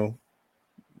that, you know,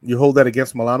 you hold that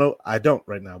against Milano. I don't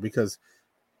right now because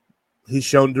he's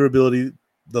shown durability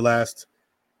the last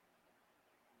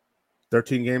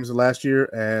 13 games of last year,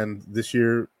 and this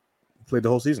year played the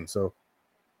whole season. So,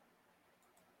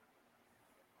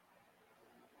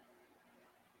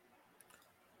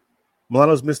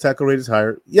 Milano's missed tackle rate is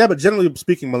higher. Yeah, but generally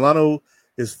speaking, Milano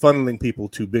is funneling people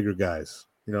to bigger guys.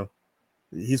 You know,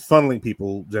 he's funneling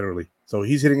people generally. So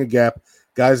he's hitting a gap,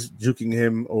 guys juking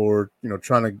him or, you know,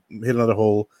 trying to hit another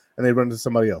hole, and they run into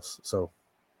somebody else. So,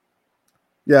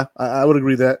 yeah, I would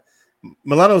agree that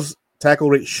Milano's tackle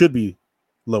rate should be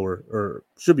lower, or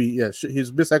should be,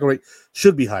 his missed tackle rate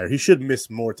should be higher. He should miss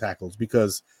more tackles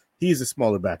because he's a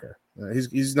smaller backer.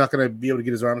 He's not going to be able to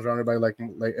get his arms around everybody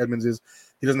like Edmonds is.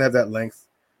 He doesn't have that length,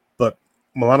 but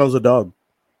Milano's a dog,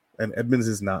 and Edmonds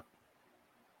is not.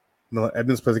 No,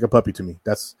 Edmonds plays like a puppy to me.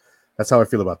 That's how I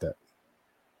feel about that.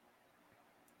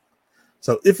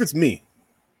 So if it's me,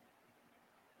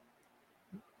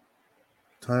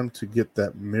 time to get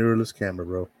that mirrorless camera,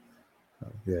 bro.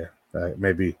 Yeah,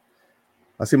 maybe.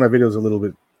 I see my videos a little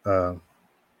bit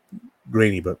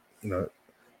grainy, but you know,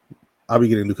 I'll be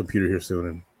getting a new computer here soon,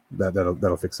 and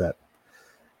that'll fix that.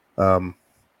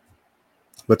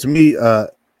 But to me,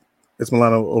 it's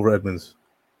Milano over Edmonds.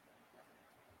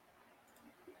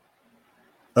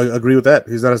 I agree with that.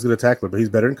 He's not as good a tackler, but he's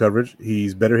better in coverage.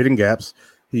 He's better hitting gaps.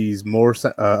 He's more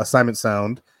assignment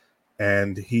sound,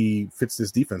 and he fits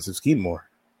this defensive scheme more.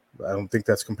 I don't think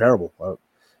that's comparable.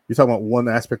 You're talking about one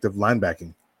aspect of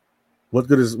linebacking. What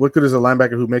good is a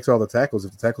linebacker who makes all the tackles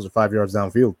if the tackles are 5 yards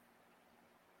downfield?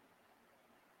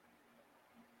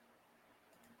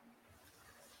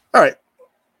 All right,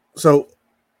 so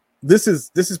this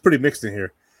is pretty mixed in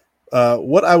here.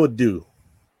 What I would do,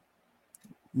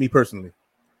 me personally,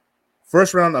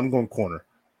 first round I'm going corner.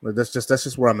 That's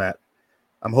just where I'm at.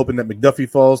 I'm hoping that McDuffie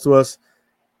falls to us.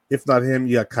 If not him,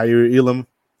 you got Kaiir Elam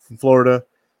from Florida.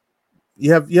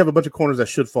 You have a bunch of corners that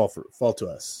should fall to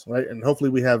us, right? And hopefully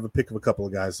we have a pick of a couple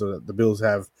of guys so that the Bills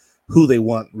have who they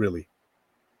want really.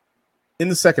 In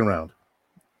the second round,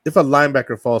 if a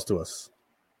linebacker falls to us,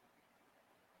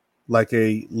 like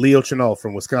a Leo Chenal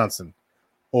from Wisconsin,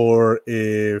 or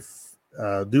if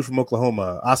dude from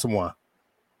Oklahoma, Asamoah,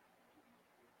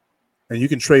 and you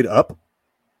can trade up,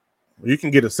 or you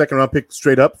can get a second round pick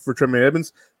straight up for Tremaine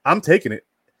Edmonds, I'm taking it.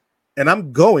 And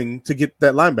I'm going to get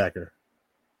that linebacker.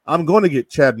 I'm going to get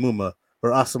Chad Muma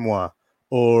or Asamoah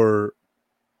or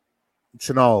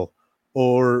Chenal,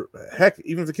 or heck,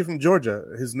 even the kid from Georgia.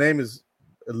 His name is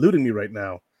eluding me right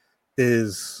now.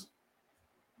 Is,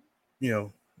 you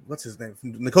know, what's his name?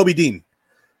 Nakobe Dean.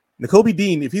 Nakobe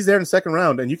Dean, if he's there in the second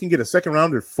round and you can get a second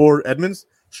rounder for Edmonds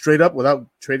straight up without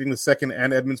trading the second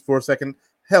and Edmonds for a second,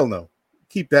 hell no.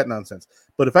 Keep that nonsense.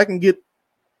 But if I can get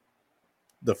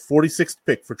the 46th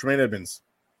pick for Tremaine Edmonds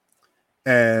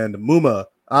and Muma,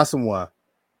 Asamoah,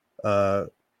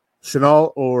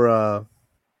 Chanel, or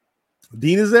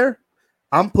Dean is there,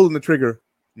 I'm pulling the trigger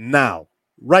now,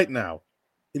 right now,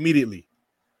 immediately.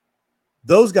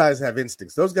 Those guys have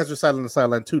instincts. Those guys are silent on the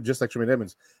sideline too, just like Tremaine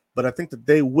Edmonds. But I think that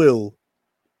they will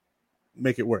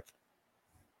make it work.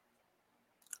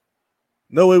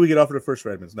 No way we get offered a first for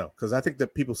Edmonds, no, because I think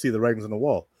that people see the writings on the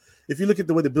wall. If you look at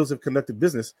the way the Bills have conducted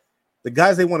business, the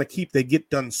guys they want to keep, they get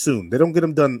done soon. They don't get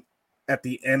them done at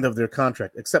the end of their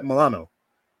contract, except Milano.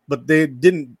 But they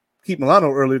didn't keep Milano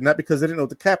earlier than that because they didn't know what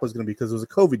the cap was going to be because it was a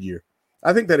COVID year.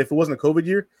 I think that if it wasn't a COVID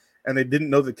year and they didn't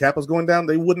know the cap was going down,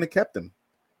 they wouldn't have kept him.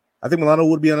 I think Milano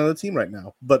would be on another team right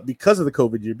now. But because of the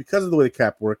COVID year, because of the way the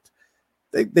cap worked,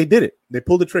 they did it. They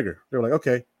pulled the trigger. They were like,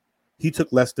 okay, he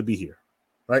took less to be here.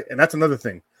 Right? And that's another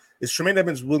thing. Is Tremaine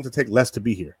Edmonds willing to take less to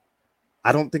be here?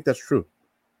 I don't think that's true.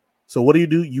 So what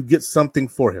do? You get something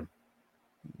for him.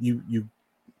 You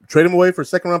trade him away for a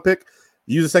second-round pick.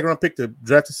 You use a second-round pick to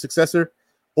draft a successor.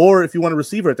 Or if you want a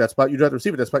receiver at that spot, you draft a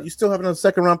receiver at that spot. You still have another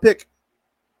second-round pick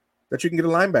that you can get a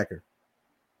linebacker.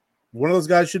 One of those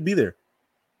guys should be there.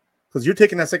 Because you're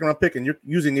taking that second-round pick and you're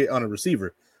using it on a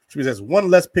receiver. Which means that's one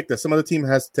less pick that some other team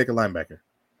has to take a linebacker.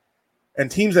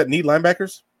 And teams that need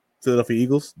linebackers, Philadelphia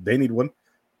Eagles, they need one.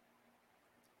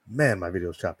 Man, my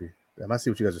video's choppy. I might see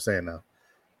what you guys are saying now.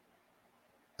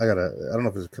 I don't know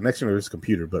if it's a connection or it's a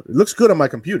computer, but it looks good on my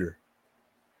computer.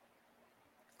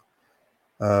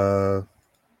 My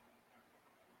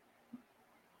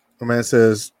man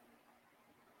says,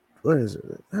 what is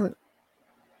it?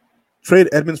 Trade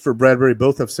Edmonds for Bradbury.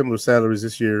 Both have similar salaries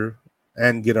this year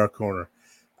and get our corner.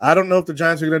 I don't know if the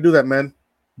Giants are going to do that, man.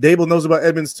 Dable knows about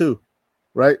Edmonds too,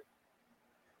 right?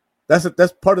 That's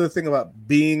part of the thing about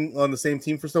being on the same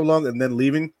team for so long and then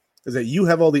leaving is that you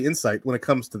have all the insight when it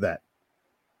comes to that.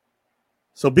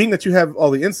 So being that you have all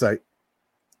the insight,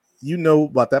 you know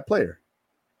about that player.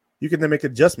 You can then make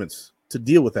adjustments to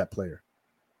deal with that player.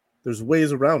 There's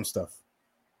ways around stuff.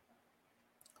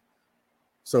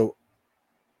 So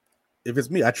if it's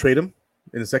me, I trade him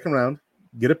in the second round,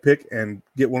 get a pick, and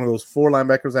get one of those 4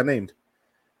 linebackers I named.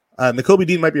 Nakobe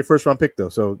Dean might be a first-round pick, though.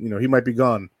 So, he might be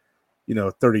gone,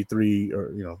 33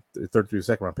 or, 33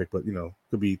 second-round pick, but,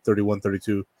 could be 31,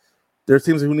 32. There's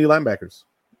teams who need linebackers,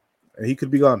 and he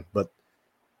could be gone. But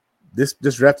this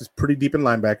draft is pretty deep in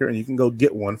linebacker, and you can go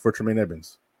get one for Tremaine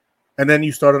Edmonds. And then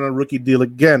you start on a rookie deal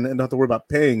again and don't have to worry about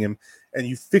paying him, and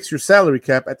you fix your salary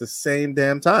cap at the same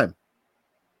damn time.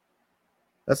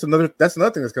 That's another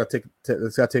thing that's got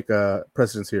to take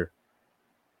precedence here.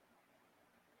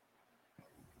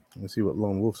 Let's see what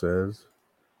Lone Wolf says.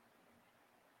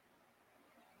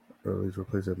 Early's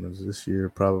replace Edmonds this year,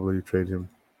 probably trade him.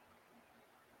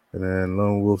 And then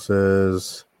Lone Wolf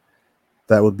says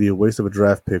that would be a waste of a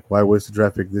draft pick. Why waste a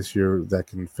draft pick this year that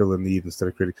can fill a need instead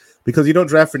of creating? Because you don't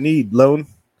draft for need, Lone,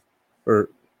 or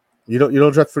you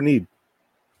don't draft for need.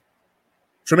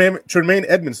 Tremaine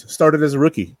Edmonds started as a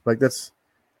rookie. Like that's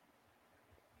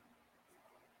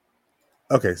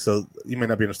okay. So you may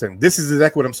not be understanding. This is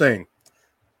exactly what I'm saying.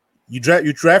 You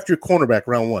draft your cornerback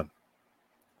round 1,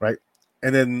 right?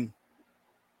 And then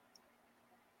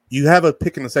you have a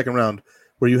pick in the second round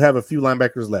where you have a few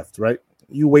linebackers left, right?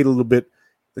 You wait a little bit,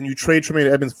 then you trade Tremaine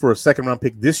Edmonds for a second-round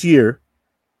pick this year,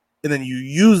 and then you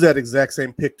use that exact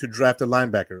same pick to draft a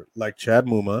linebacker like Chad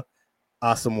Muma,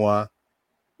 Asamoah,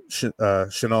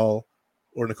 Chanel,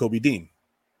 or Nakobe Dean.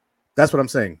 That's what I'm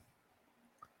saying.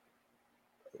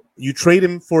 You trade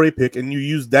him for a pick, and you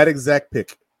use that exact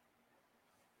pick.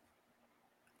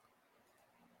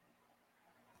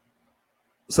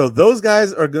 So those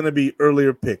guys are going to be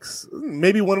earlier picks.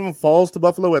 Maybe one of them falls to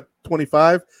Buffalo at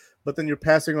 25, but then you're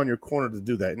passing on your corner to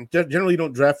do that. And generally, you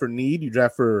don't draft for need. You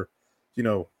draft for,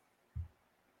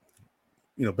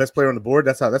 best player on the board.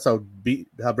 That's how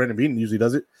Brandon Beane usually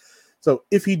does it. So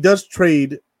if he does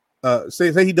trade,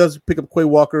 say he does pick up Quay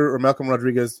Walker or Malcolm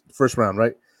Rodriguez first round,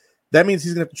 right? That means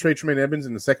he's going to have to trade Tremaine Edmonds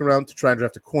in the second round to try and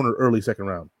draft a corner early second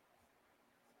round.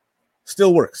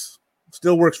 Still works.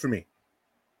 Still works for me.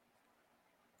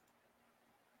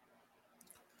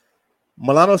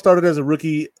 Milano started as a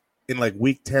rookie in like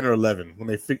week 10 or 11 when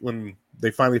they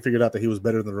finally figured out that he was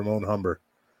better than Ramon Humber.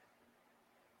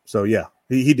 So yeah,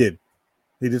 he did.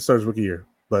 He did start his rookie year,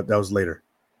 but that was later.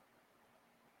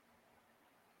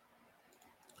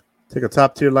 Take a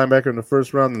top tier linebacker in the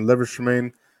first round and leverage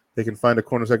Tremaine. They can find a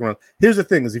corner second round. Here's the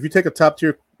thing: is if you take a top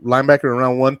tier linebacker in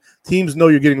round 1, teams know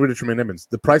you're getting rid of Tremaine Edmonds.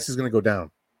 The price is going to go down.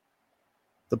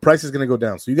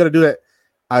 So you got to do that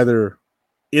either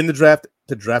in the draft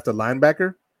to draft a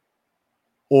linebacker,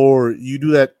 or you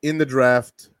do that in the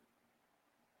draft,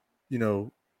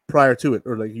 prior to it,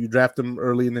 or like you draft them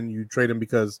early and then you trade them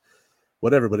because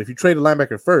whatever. But if you trade a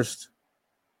linebacker first,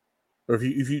 or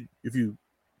if you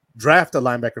draft a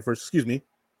linebacker first,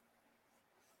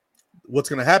 what's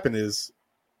going to happen is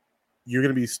you're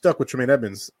going to be stuck with Tremaine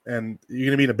Edmunds, and you're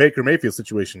going to be in a Baker Mayfield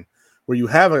situation where you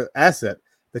have an asset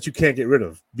that you can't get rid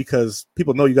of because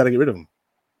people know you got to get rid of him.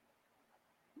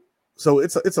 So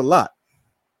it's a lot.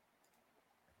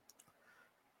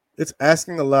 It's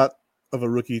asking a lot of a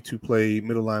rookie to play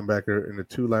middle linebacker in a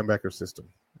 2-linebacker system.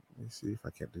 Let me see if I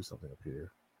can't do something up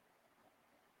here.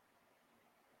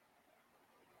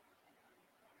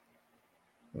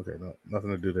 Okay, no, nothing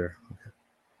to do there. Okay.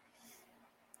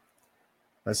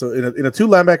 All right, so in a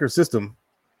 2-linebacker system,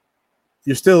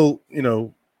 you're still,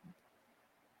 you're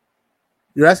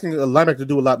asking a linebacker to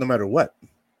do a lot no matter what.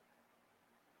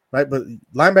 Right? But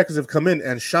linebackers have come in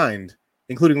and shined,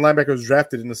 including linebackers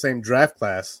drafted in the same draft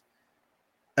class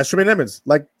as Tremaine Edmunds,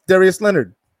 like Darius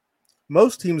Leonard.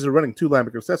 Most teams are running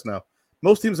 2-linebacker sets now.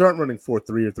 Most teams aren't running 4-3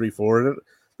 or 3-4.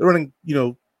 They're running,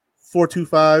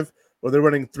 4-2-5, or they're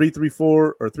running 3-3-4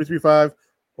 or 3-3-5,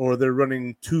 or they're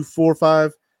running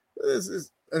 2-4-5.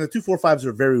 And the 2-4-5s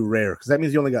are very rare because that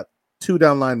means you only got 2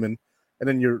 down linemen, and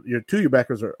then your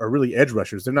backers are really edge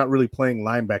rushers. They're not really playing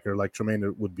linebacker like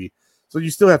Tremaine would be. So you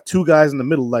still have 2 guys in the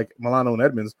middle like Milano and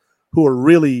Edmunds who are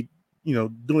really,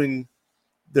 doing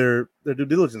their due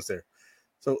diligence there.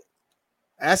 So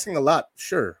asking a lot,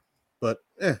 sure, but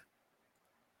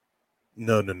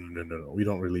no. We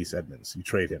don't release Edmunds. You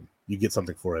trade him. You get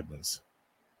something for Edmunds.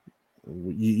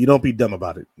 You don't be dumb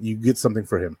about it. You get something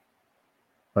for him.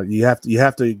 But you have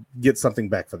to get something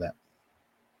back for that.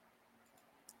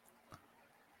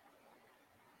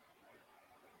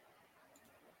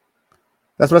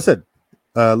 That's what I said.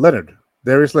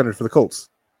 Darius Leonard for the Colts.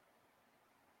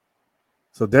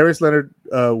 So Darius Leonard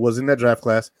was in that draft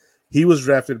class. He was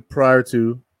drafted prior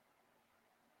to.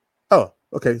 Oh,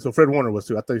 okay. So Fred Warner was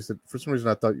too. I thought you said, for some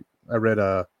reason I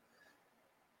read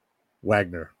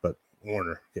Wagner, but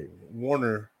Warner. Okay,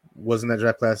 Warner was in that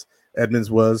draft class.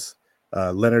 Edmunds was.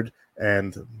 Leonard,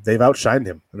 and they've outshined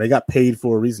him, and they got paid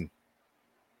for a reason.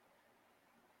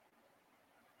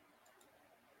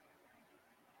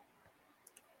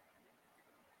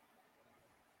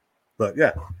 But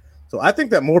yeah, so I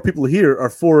think that more people here are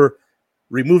for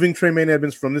removing Tremaine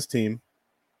Edmunds from this team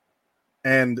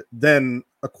and then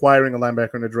acquiring a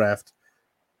linebacker in the draft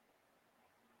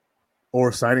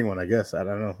or signing one, I guess. I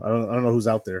don't know. I don't know who's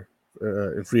out there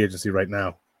in free agency right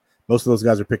now. Most of those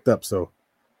guys are picked up, so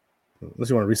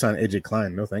unless you want to re-sign AJ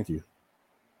Klein, no thank you.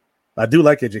 I do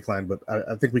like AJ Klein, but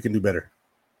I think we can do better.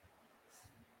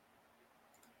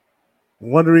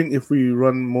 Wondering if we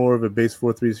run more of a base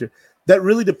 4-3 this year. That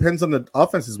really depends on the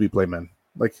offenses we play, man.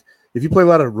 Like, if you play a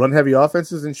lot of run-heavy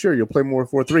offenses, then sure, you'll play more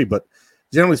 4-3. But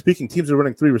generally speaking, teams are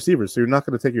running 3 receivers, so you're not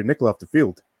going to take your nickel off the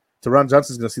field. Teron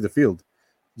Johnson's going to see the field.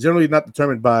 Generally not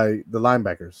determined by the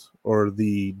linebackers or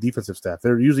the defensive staff.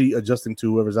 They're usually adjusting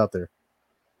to whoever's out there.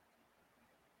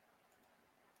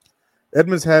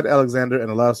 Edmunds had Alexander and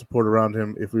a lot of support around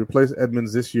him. If we replace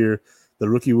Edmunds this year, the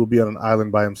rookie will be on an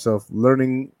island by himself,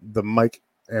 learning the Mike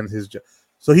and his job.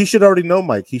 So he should already know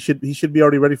Mike. He should be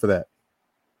already ready for that.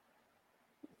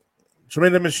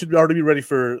 Tremaine Edmunds should already be ready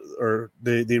for, or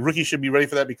the rookie should be ready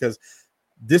for that because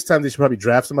this time they should probably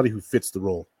draft somebody who fits the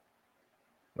role,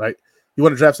 right? You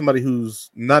want to draft somebody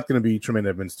who's not going to be Tremaine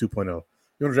Edmunds 2.0. You want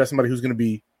to draft somebody who's going to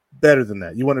be better than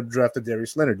that. You want to draft a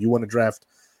Darius Leonard. You want to draft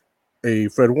a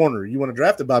Fred Warner. You want to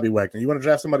draft a Bobby Wagner. You want to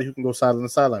draft somebody who can go sideline to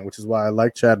sideline, which is why I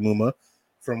like Chad Muma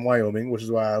from Wyoming, which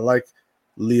is why I like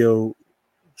Leo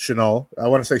Chenal. I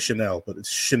want to say Chanel, but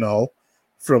it's Chenal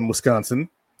from Wisconsin.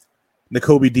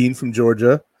 Nakobe Dean from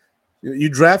Georgia. You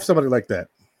draft somebody like that.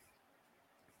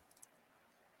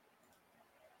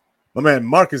 My man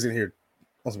Mark is in here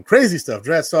on some crazy stuff.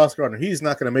 Draft Sauce Gardner. He's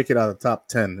not going to make it out of the top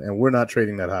 10, and we're not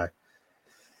trading that high.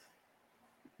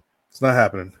 It's not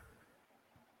happening.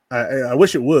 I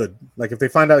wish it would. Like if they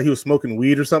find out he was smoking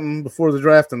weed or something before the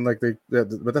draft, and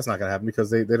but that's not gonna happen because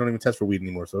they don't even test for weed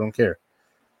anymore, so I don't care.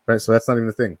 Right? So that's not even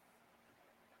a thing.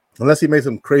 Unless he made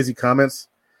some crazy comments.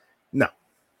 No.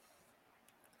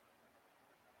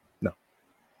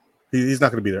 He's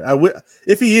not gonna be there.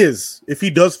 If he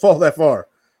does fall that far,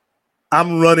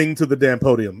 I'm running to the damn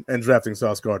podium and drafting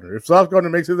Sauce Gardner. If Sauce Gardner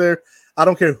makes it there, I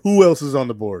don't care who else is on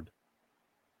the board.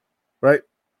 Right?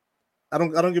 I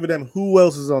don't give a damn who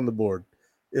else is on the board.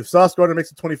 If Sauce Gardner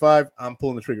makes it 25, I'm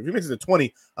pulling the trigger. If he makes it to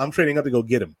 20, I'm trading up to go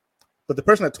get him. But the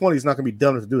person at 20 is not going to be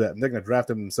dumb enough to do that, and they're going to draft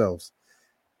him themselves.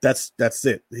 That's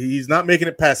it. He's not making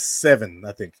it past 7,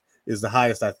 I think, is the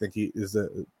highest I think he is.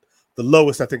 The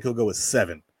lowest I think he'll go is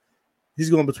 7. He's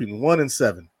going between 1 and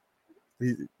 7.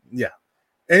 Yeah.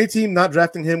 Any team not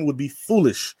drafting him would be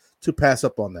foolish to pass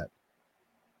up on that.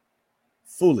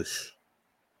 Foolish.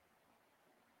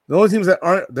 The only teams that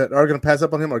are going to pass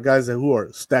up on him are guys who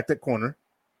are stacked at corner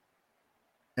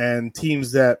and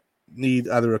teams that need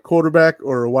either a quarterback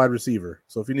or a wide receiver.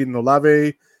 So if you need an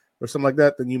Olave or something like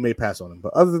that, then you may pass on him.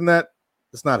 But other than that,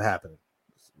 it's not happening.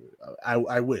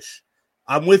 I wish.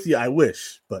 I'm with you. I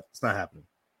wish, but it's not happening.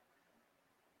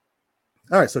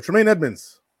 All right, so Tremaine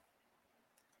Edmunds.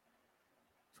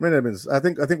 I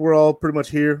think we're all pretty much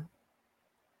here.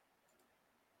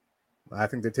 I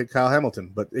think they take Kyle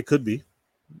Hamilton, but it could be.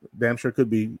 Damn sure could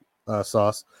be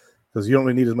Sauce, because you don't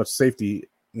really need as much safety.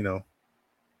 You know,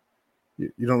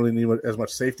 you don't really need as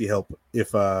much safety help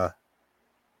if you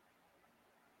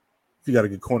got a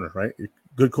good corner, right?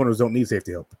 Good corners don't need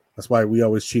safety help. That's why we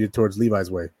always cheated towards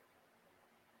Levi's way.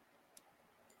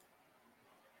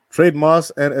 Trade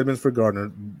Moss and Edmonds for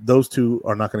Gardner. Those two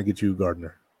are not going to get you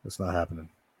Gardner. It's not happening.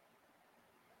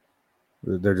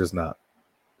 They're just not.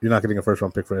 You're not getting a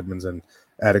first-round pick for Edmonds, and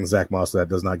adding Zach Moss to that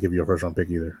does not give you a first-round pick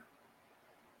either.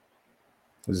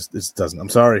 It just doesn't. I'm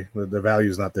sorry. The value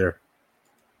is not there.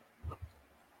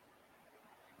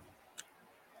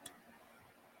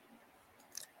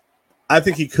 I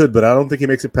think he could, but I don't think he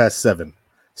makes it past 7.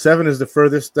 7 is the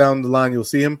furthest down the line you'll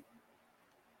see him.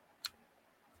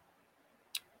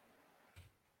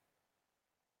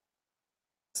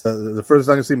 So the furthest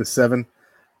down you'll see him is 7,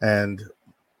 and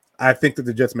I think that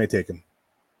the Jets may take him.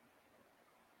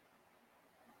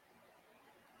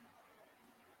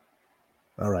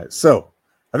 All right, so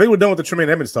I think we're done with the Tremaine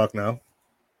Edmunds talk now.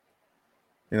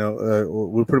 You know,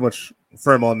 we're pretty much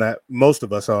firm on that. Most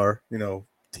of us are, you know,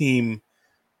 team,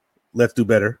 let's do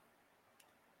better.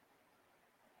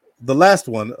 The last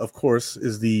one, of course,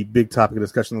 is the big topic of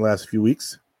discussion in the last few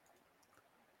weeks.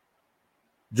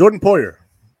 Jordan Poyer.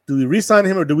 Do we re-sign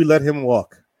him or do we let him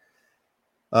walk?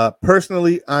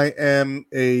 Personally, I am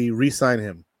a re-sign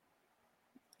him.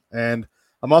 And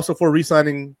I'm also for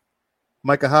re-signing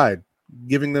Micah Hyde,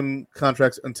 giving them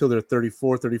contracts until they're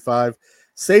 34, 35.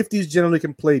 Safeties generally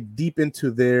can play deep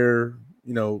into their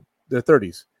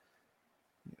 30s.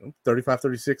 35,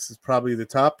 36 is probably the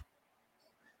top.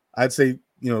 I'd say,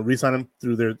 re-sign them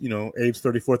through their, age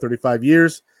 34, 35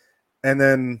 years. And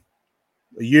then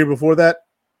a year before that,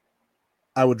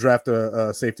 I would draft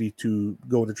a safety to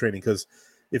go into training, because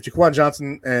if Jaquan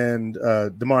Johnson and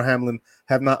Damar Hamlin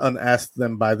have not unasked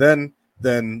them by then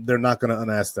they're not going to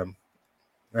unask them.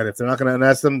 And if they're not going to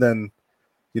unask them, then,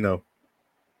 you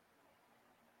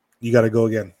got to go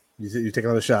again. You take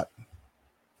another shot.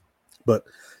 But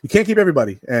you can't keep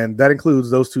everybody, and that includes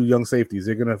those two young safeties.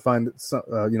 They're going to find,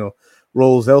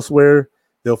 roles elsewhere.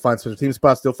 They'll find special team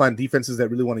spots. They'll find defenses that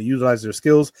really want to utilize their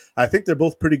skills. I think they're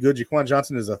both pretty good. Jaquan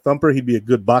Johnson is a thumper. He'd be a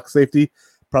good box safety,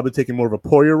 probably taking more of a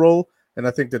Poyer role. And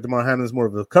I think that Damar Hamlin is more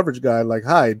of a coverage guy like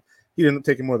Hyde. He ended up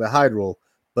taking more of the Hyde role.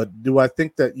 But do I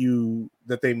think that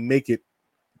they make it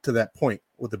to that point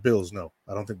with the Bills? No,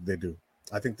 I don't think they do.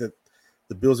 I think that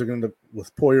the Bills are going to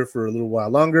with Poyer for a little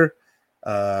while longer.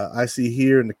 I see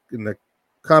here in the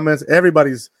comments,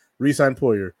 everybody's re-signed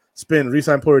Poyer.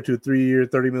 Re-sign Poyer to a 3-year,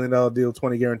 $30 million deal,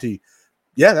 20 guarantee.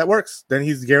 Yeah, that works. Then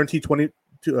he's guaranteed 20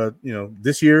 to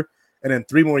this year, and then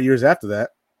 3 more years after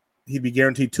that, he'd be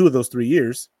guaranteed 2 of those 3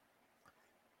 years.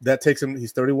 That takes him.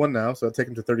 He's 31 now, so that'll take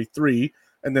him to 33.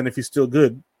 And then if he's still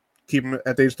good, keep him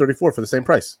at the age 34 for the same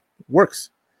price. Works.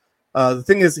 The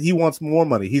thing is, he wants more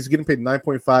money. He's getting paid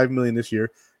 $9.5 million this year.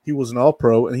 He was an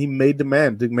All-Pro, and he made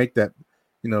demand to make that,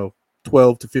 $12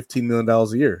 to $15 million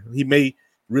a year. He may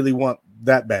really want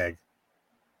that bag,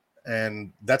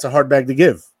 and that's a hard bag to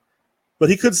give. But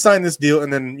he could sign this deal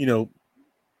and then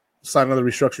sign another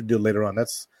restructured deal later on.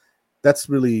 That's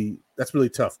really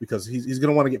tough, because he's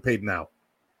going to want to get paid now.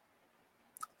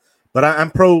 But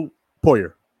I'm pro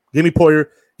Poyer. Give me Poyer.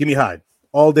 Give me Hyde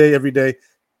all day, every day.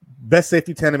 Best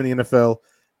safety tandem in the NFL.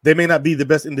 They may not be the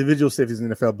best individual safeties in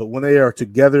the NFL, but when they are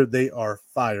together, they are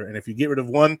fire. And if you get rid of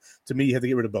one, to me, you have to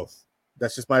get rid of both.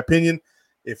 That's just my opinion.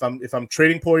 If I'm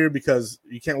trading Poyer because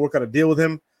you can't work out a deal with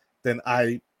him, then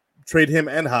I trade him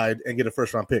and Hyde and get a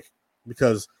first-round pick,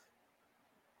 because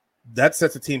that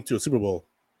sets a team to a Super Bowl,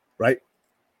 right?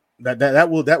 That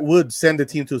would send a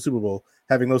team to a Super Bowl,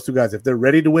 having those two guys. If they're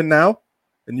ready to win now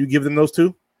and you give them those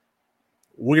two,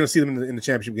 we're going to see them in the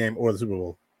championship game or the Super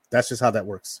Bowl. That's just how that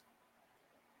works.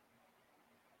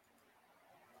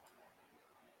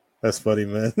 That's funny,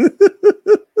 man.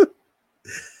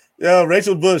 Yo,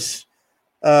 Rachel Bush.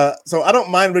 So I don't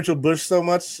mind Rachel Bush so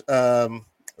much.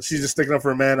 She's just sticking up for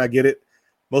her man. I get it.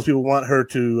 Most people want her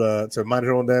to mind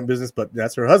her own damn business, but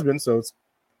that's her husband, so it's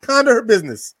kind of her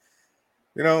business.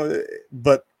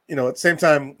 But at the same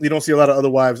time, you don't see a lot of other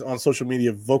wives on social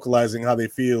media vocalizing how they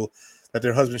feel that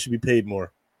their husband should be paid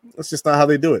more. That's just not how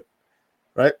they do it,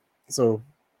 right? So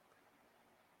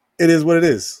it is what it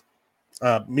is.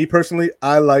 Me personally,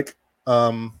 I like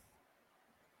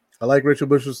Rachel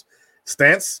Bush's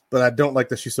stance, but I don't like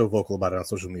that she's so vocal about it on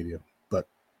social media. But,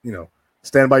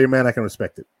 stand by your man. I can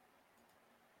respect it.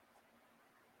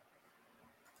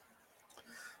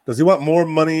 Does he want more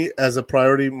money as a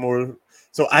priority?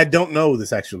 So I don't know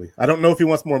this, actually. I don't know if he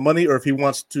wants more money or if he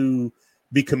wants to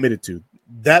be committed to.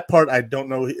 That part I don't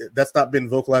know. That's not been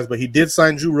vocalized, but he did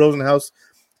sign Drew Rosenhaus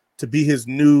to be his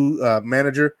new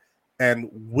manager. And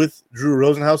with Drew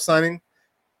Rosenhaus signing,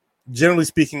 generally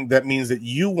speaking, that means that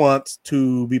you want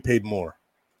to be paid more.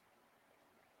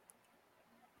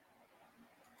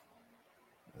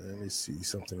 Let me see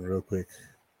something real quick.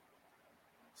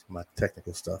 Some of my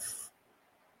technical stuff.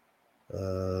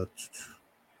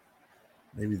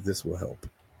 Maybe this will help.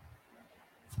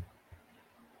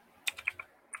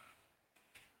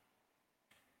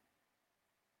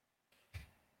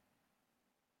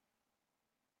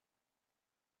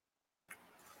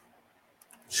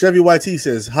 Chevy YT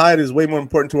says Hyde is way more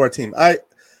important to our team.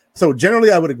 So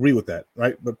generally I would agree with that,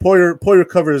 right? But Poyer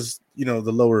covers, the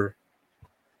lower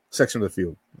section of the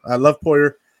field. I love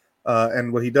Poyer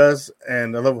and what he does,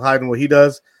 and I love Hyde and what he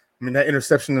does. I mean, that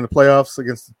interception in the playoffs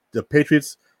against the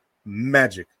Patriots,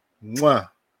 magic. Mwah.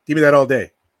 Give me that all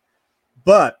day.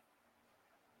 But,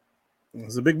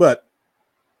 there's a big but,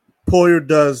 Poyer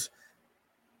does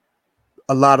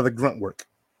a lot of the grunt work.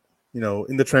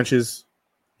 In the trenches,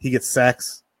 he gets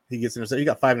sacks, he gets interceptions. He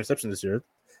got 5 interceptions this year.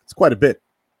 It's quite a bit.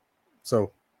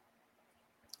 So,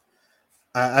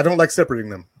 I don't like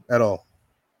separating them at all.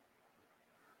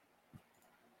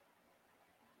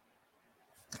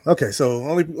 Okay, so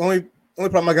only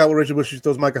problem I got with Rachel Bush, she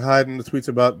throws Micah Hyde in the tweets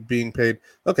about being paid.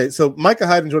 Okay, so Micah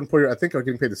Hyde and Jordan Poyer, I think, are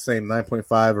getting paid the same,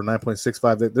 9.5 or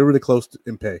 9.65. They're really close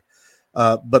in pay.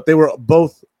 But they were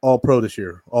both all-pro this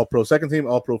year. All-pro second team,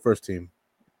 all-pro first team.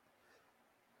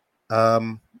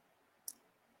 And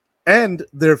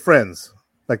they're friends.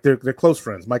 Like, they're close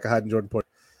friends, Micah Hyde and Jordan Poyer.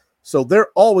 So they're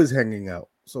always hanging out.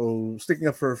 So sticking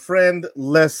up for a friend,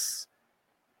 less...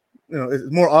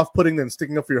 it's more off-putting than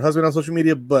sticking up for your husband on social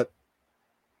media, but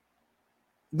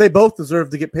they both deserve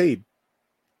to get paid.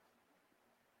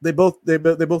 They both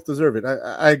deserve it.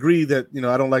 I agree that,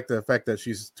 I don't like the fact that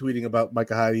she's tweeting about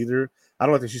Micah Hyde either. I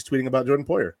don't like that she's tweeting about Jordan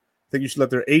Poyer. I think you should let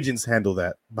their agents handle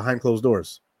that behind closed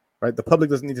doors, right? The public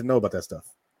doesn't need to know about that stuff.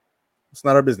 It's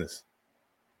not our business.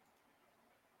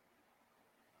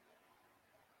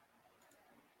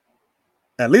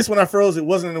 At least when I froze, it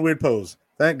wasn't in a weird pose.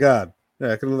 Thank God.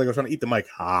 Yeah, I could look like I was trying to eat the mic.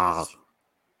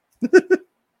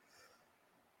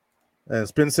 And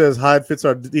Spin says Hyde fits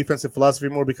our defensive philosophy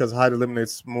more because Hyde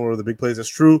eliminates more of the big plays. That's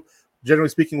true. Generally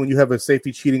speaking, when you have a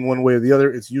safety cheating one way or the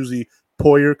other, it's usually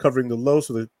Poyer covering the low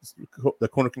so the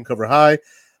corner can cover high.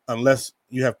 Unless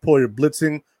you have Poyer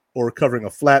blitzing or covering a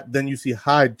flat, then you see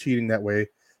Hyde cheating that way.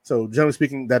 So generally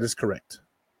speaking, that is correct.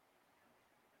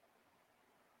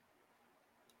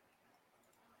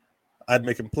 I'd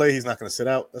make him play. He's not going to sit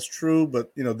out. That's true.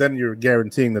 But, then you're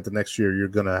guaranteeing that the next year you're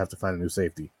going to have to find a new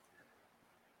safety.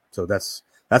 So that's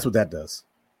what that does.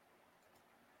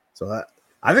 So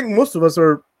I think most of us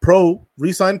are pro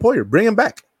re-sign Poyer. Bring him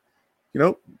back.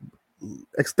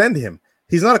 Extend him.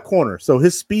 He's not a corner, so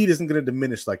his speed isn't going to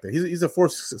diminish like that. He's a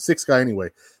 4.6 guy anyway.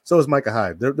 So is Micah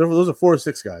Hyde. Those are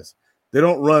 4.6 guys. They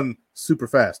don't run super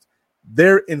fast.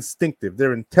 They're instinctive.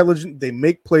 They're intelligent. They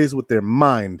make plays with their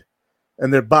mind,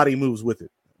 and their body moves with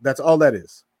it. That's all that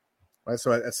is. Right?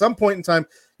 So at some point in time,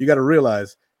 you got to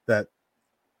realize that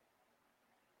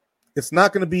it's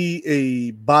not going to be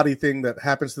a body thing that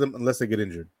happens to them unless they get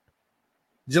injured.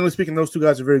 Generally speaking, those two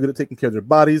guys are very good at taking care of their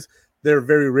bodies. They're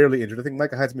very rarely injured. I think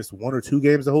Micah Hyde's missed 1 or 2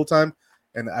 games the whole time,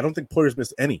 and I don't think Poyer's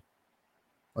missed any.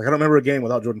 Like, I don't remember a game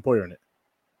without Jordan Poyer in it.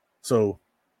 So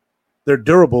they're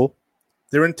durable.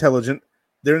 They're intelligent.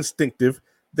 They're instinctive.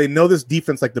 They know this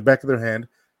defense like the back of their hand.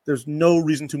 There's no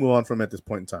reason to move on from at this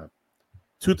point in time.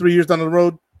 2-3 years down the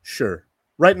road, sure.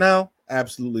 Right now,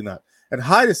 absolutely not. And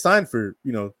Hyde is signed for,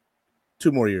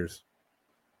 2 more years.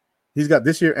 He's got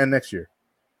this year and next year.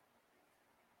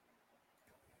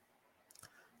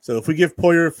 So if we give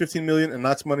Poyer $15 million and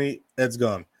Knox money, Ed's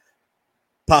gone.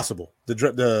 Possible.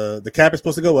 The cap is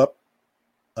supposed to go up.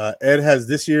 Ed has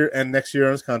this year and next year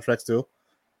on his contract still.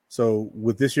 So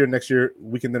with this year and next year,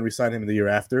 we can then re-sign him in the year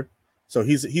after. So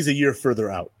he's a year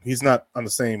further out. He's not on the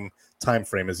same time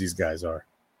frame as these guys are.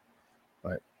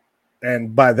 Right.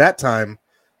 And by that time,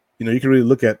 you can really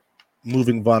look at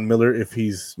moving Von Miller if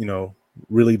he's,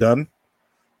 really done.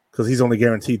 because he's only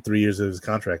guaranteed 3 years of his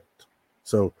contract.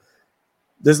 So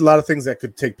there's a lot of things that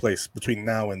could take place between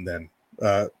now and then.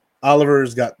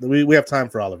 Oliver's got we have time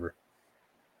for Oliver.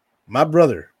 My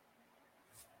brother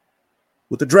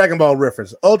with the Dragon Ball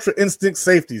reference, Ultra Instinct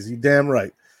safeties. You damn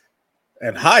right.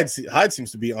 And Hyde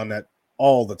seems to be on that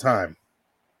all the time.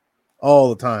 All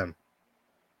the time.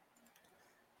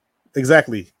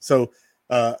 Exactly. So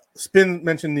Spin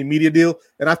mentioned the media deal,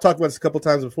 and I've talked about this a couple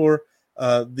times before.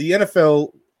 The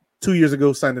NFL 2 years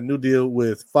ago signed a new deal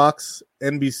with Fox,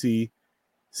 NBC,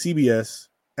 CBS,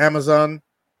 Amazon,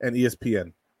 and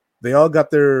ESPN. They all got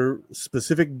their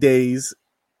specific days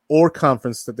or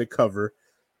conference that they cover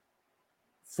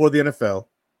for the NFL,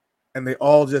 and they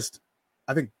all just,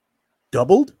 I think,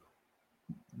 doubled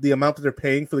the amount that they're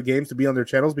paying for the games to be on their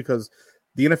channels because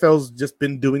the NFL's just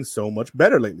been doing so much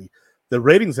better lately. The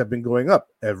ratings have been going up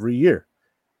every year.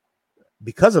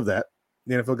 Because of that,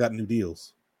 the NFL got new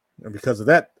deals. And because of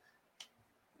that,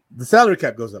 the salary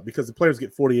cap goes up because the players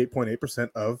get 48.8%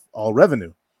 of all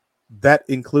revenue. That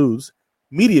includes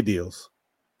media deals.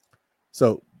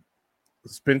 So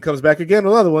Spin comes back again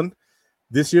with another one.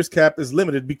 This year's cap is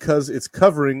limited because it's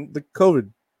covering the COVID.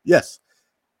 Yes,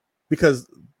 because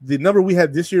the number we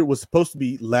had this year was supposed to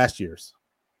be last year's,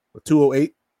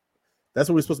 208. That's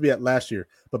what we were supposed to be at last year.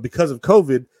 But because of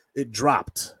COVID, it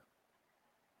dropped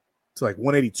to like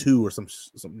 182 or some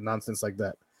nonsense like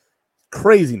that.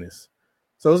 Craziness.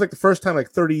 So it was like the first time like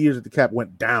 30 years that the cap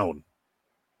went down.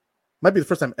 Might be the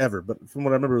first time ever, but from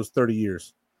what I remember, it was 30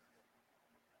 years.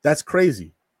 That's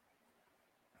crazy.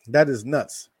 That is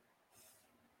nuts.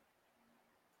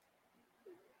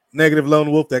 Negative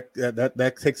lone wolf,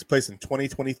 that takes place in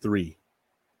 2023.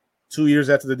 2 years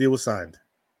after the deal was signed.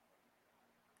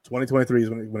 2023 is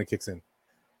when it kicks in.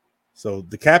 So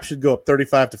the cap should go up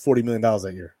 $35 to $40 million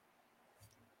that year.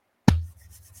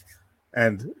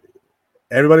 And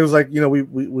everybody was like, we're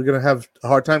going to have a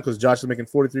hard time because Josh is making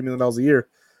 $43 million a year.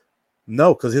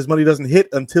 No, because his money doesn't hit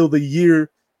until the year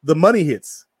the money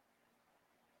hits.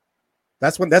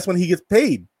 That's when he gets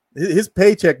paid. His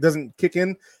paycheck doesn't kick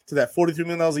in to that $43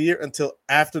 million a year until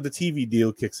after the TV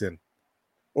deal kicks in.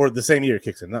 Or the same year it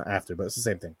kicks in. Not after, but it's the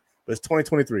same thing. But it's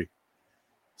 2023.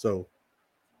 So,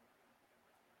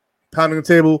 pounding the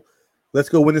table, let's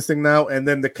go win this thing now, and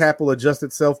then the cap will adjust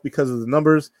itself because of the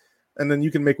numbers, and then you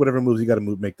can make whatever moves you got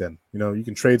to make then. You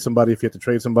can trade somebody if you have to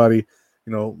trade somebody.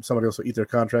 Somebody else will eat their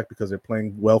contract because they're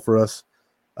playing well for us.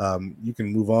 You can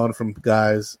move on from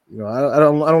guys. I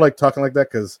don't like talking like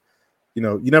that because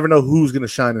you never know who's going to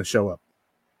shine and show up.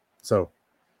 So,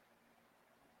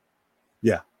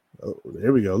 yeah,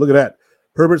 there we go. Look at that.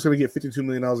 Herbert's going to get $52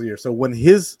 million a year. So when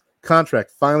his contract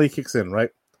finally kicks in,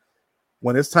 right,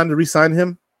 when it's time to re-sign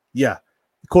him, yeah,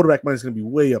 the quarterback money is going to be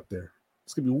way up there.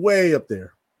 It's going to be way up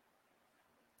there,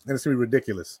 and it's going to be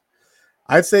ridiculous.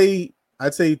 I'd say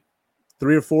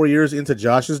 3 or 4 years into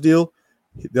Josh's deal,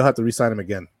 they'll have to re-sign him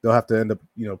again. They'll have to end up,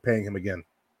 paying him again.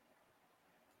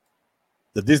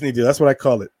 The Disney deal, that's what I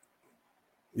call it.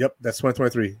 Yep, that's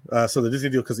 2023. So the Disney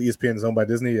deal, because ESPN is owned by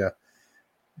Disney, yeah,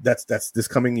 that's this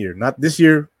coming year. Not this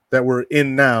year that we're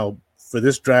in now for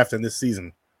this draft and this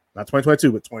season. Not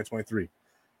 2022, but 2023.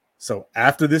 So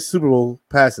after this Super Bowl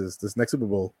passes, this next Super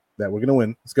Bowl that we're going to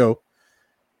win, let's go,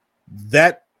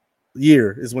 that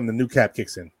year is when the new cap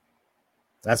kicks in.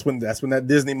 That's when that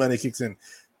Disney money kicks in.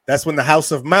 That's when the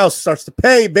House of Mouse starts to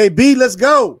pay, baby. Let's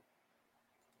go.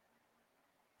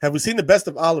 Have we seen the best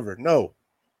of Oliver? No.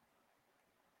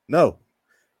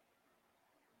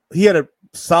 He had a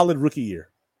solid rookie year.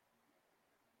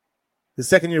 His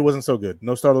second year wasn't so good.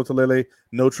 No Star Lotulelei,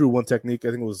 no true one technique. I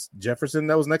think it was Jefferson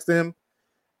that was next to him,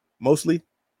 mostly.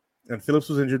 And Phillips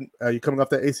was injured. You're coming off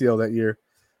that ACL that year.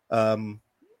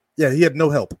 He had no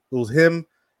help. It was him,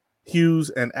 Hughes,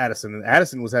 and Addison. And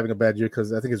Addison was having a bad year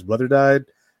because I think his brother died.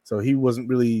 So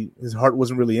his heart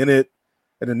wasn't really in it.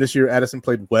 And then this year, Addison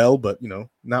played well, but,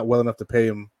 not well enough to pay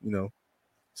him,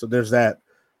 So there's that.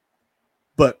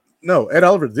 But, no, Ed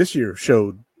Oliver this year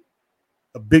showed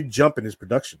a big jump in his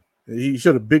production. He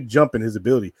showed a big jump in his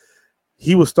ability.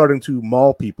 He was starting to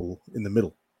maul people in the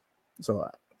middle. So,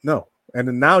 no. And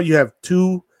then now you have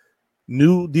 2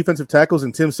 new defensive tackles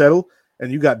in Tim Settle,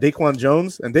 and you got Daquan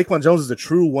Jones. And Daquan Jones is a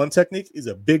true one technique. He's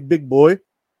a big, big boy.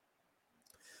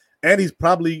 And he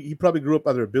probably grew up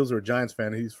either a Bills or a Giants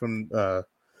fan. He's from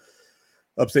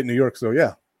upstate New York. So,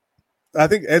 yeah, I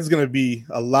think Ed's going to be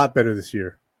a lot better this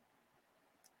year.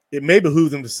 It may behoove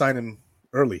them to sign him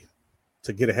early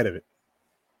to get ahead of it.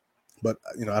 But,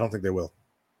 I don't think they will.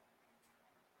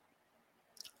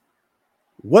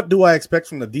 What do I expect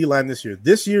from the D-line this year?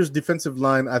 This year's defensive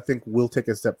line, I think, will take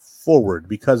a step forward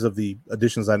because of the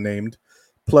additions I named,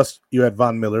 Plus, you had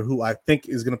Von Miller, who I think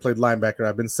is going to play linebacker.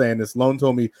 I've been saying this. Lone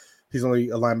told me he's only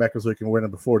a linebacker so he can wear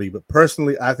number 40. But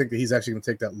personally, I think that he's actually going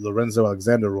to take that Lorenzo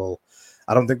Alexander role.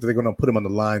 I don't think that they're going to put him on the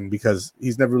line because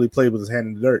he's never really played with his hand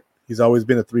in the dirt. He's always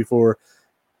been a 3-4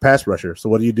 pass rusher. So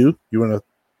what do? You run a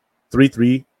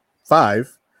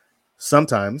 3-3-5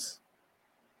 sometimes,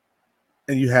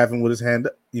 and you have him with his hand,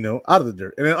 out of the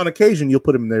dirt. And then on occasion, you'll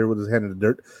put him there with his hand in the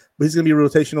dirt, but he's going to be a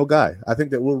rotational guy. I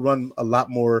think that we'll run a lot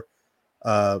more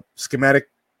schematic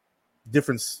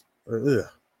difference.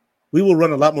 We will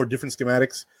run a lot more different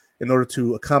schematics in order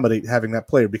to accommodate having that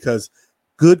player, because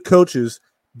good coaches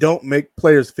don't make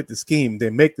players fit the scheme.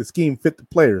 They make the scheme fit the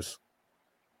players.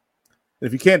 And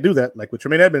if you can't do that, like with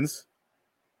Tremaine Edmonds,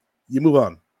 you move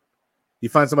on. You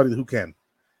find somebody who can.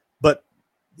 But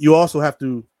you also have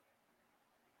to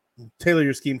tailor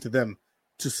your scheme to them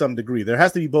to some degree. There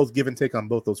has to be both give and take on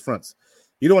both those fronts.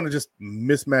 You don't want to just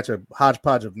mismatch a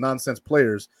hodgepodge of nonsense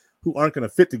players who aren't going to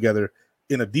fit together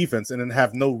in a defense and then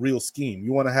have no real scheme.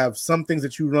 You want to have some things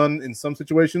that you run in some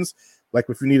situations, like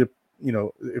if you need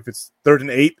if it's 3rd and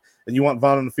 8 and you want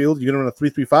Vaughn on the field, you're going to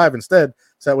run a 3-3-5 instead.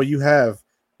 So that way you have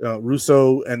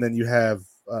Rousseau, and then you have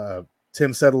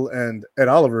Tim Settle and Ed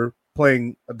Oliver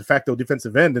playing a de facto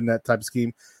defensive end in that type of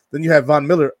scheme. Then you have Von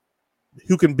Miller,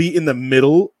 who can be in the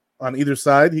middle on either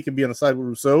side. He can be on the side with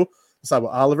Rousseau, the side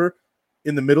with Oliver.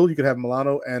 In the middle, you could have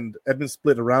Milano and Edmonds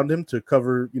split around him to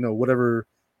cover, whatever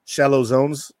shallow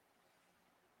zones.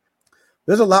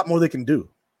 There's a lot more they can do.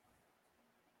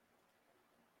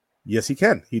 Yes, he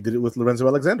can. He did it with Lorenzo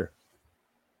Alexander.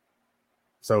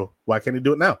 So why can't he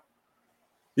do it now?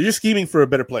 You're just scheming for a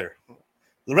better player.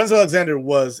 Lorenzo Alexander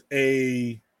was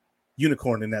a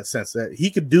unicorn in that sense, that he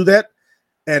could do that,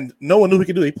 and no one knew he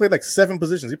could do it. He played like 7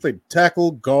 positions. He played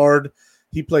tackle, guard.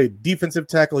 He played defensive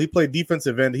tackle. He played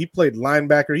defensive end. He played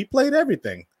linebacker. He played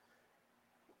everything.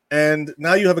 And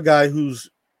now you have a guy who's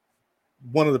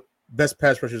one of the best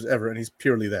pass rushers ever, and he's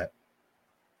purely that.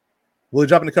 Will he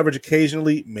drop into coverage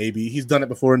occasionally? Maybe. He's done it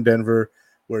before in Denver,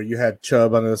 where you had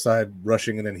Chubb on the other side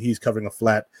rushing, and then he's covering a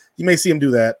flat. You may see him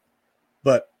do that.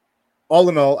 But all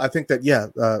in all, I think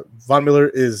that, Von Miller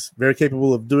is very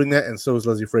capable of doing that, and so is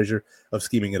Leslie Frazier of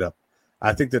scheming it up.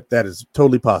 I think that is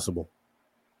totally possible.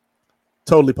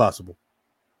 Totally possible.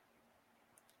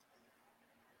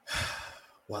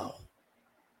 Wow.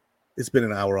 It's been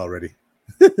an hour already.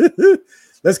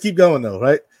 Let's keep going, though,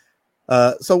 right?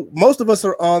 So most of us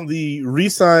are on the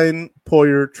re-sign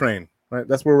Poyer train, right?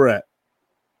 That's where we're at.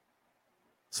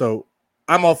 So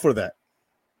I'm all for that.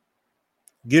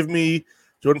 Give me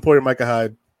Jordan Poyer, Micah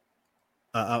Hyde.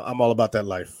 I'm all about that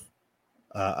life.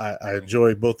 I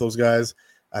enjoy both those guys.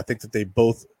 I think that they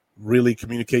both really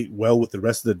communicate well with the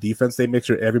rest of the defense. They make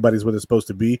sure everybody's where they're supposed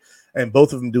to be, and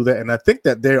both of them do that. And I think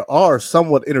that they are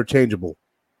somewhat interchangeable.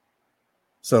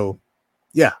 So,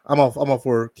 yeah, I'm all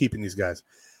for keeping these guys.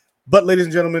 But, ladies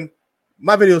and gentlemen,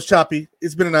 my video is choppy.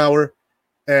 It's been an hour,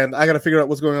 and I got to figure out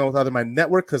what's going on with either my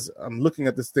network, because I'm looking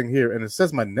at this thing here, and it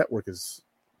says my network is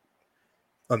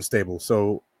unstable.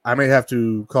 So I may have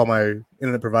to call my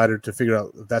internet provider to figure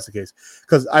out if that's the case,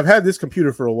 because I've had this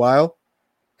computer for a while,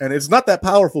 and it's not that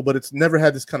powerful, but it's never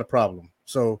had this kind of problem.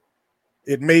 So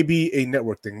it may be a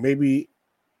network thing. Maybe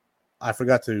I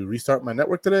forgot to restart my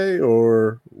network today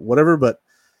or whatever, but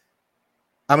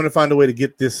I'm going to find a way to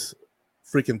get this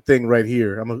freaking thing right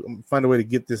here. I'm going to find a way to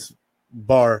get this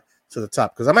bar to the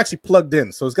top, because I'm actually plugged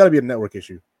in, so it's got to be a network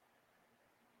issue.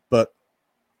 But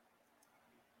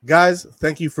guys,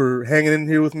 thank you for hanging in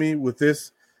here with me with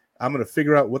this. I'm going to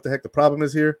figure out what the heck the problem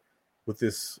is here with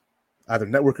this either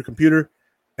network or computer,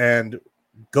 and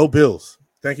go Bills.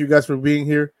 Thank you guys for being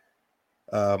here.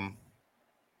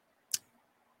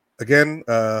 Again, like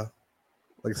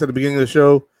I said at the beginning of the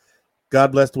show,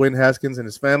 God bless Dwayne Haskins and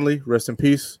his family. Rest in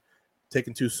peace.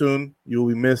 Taken too soon. You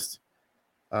will be missed.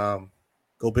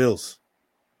 Go Bills.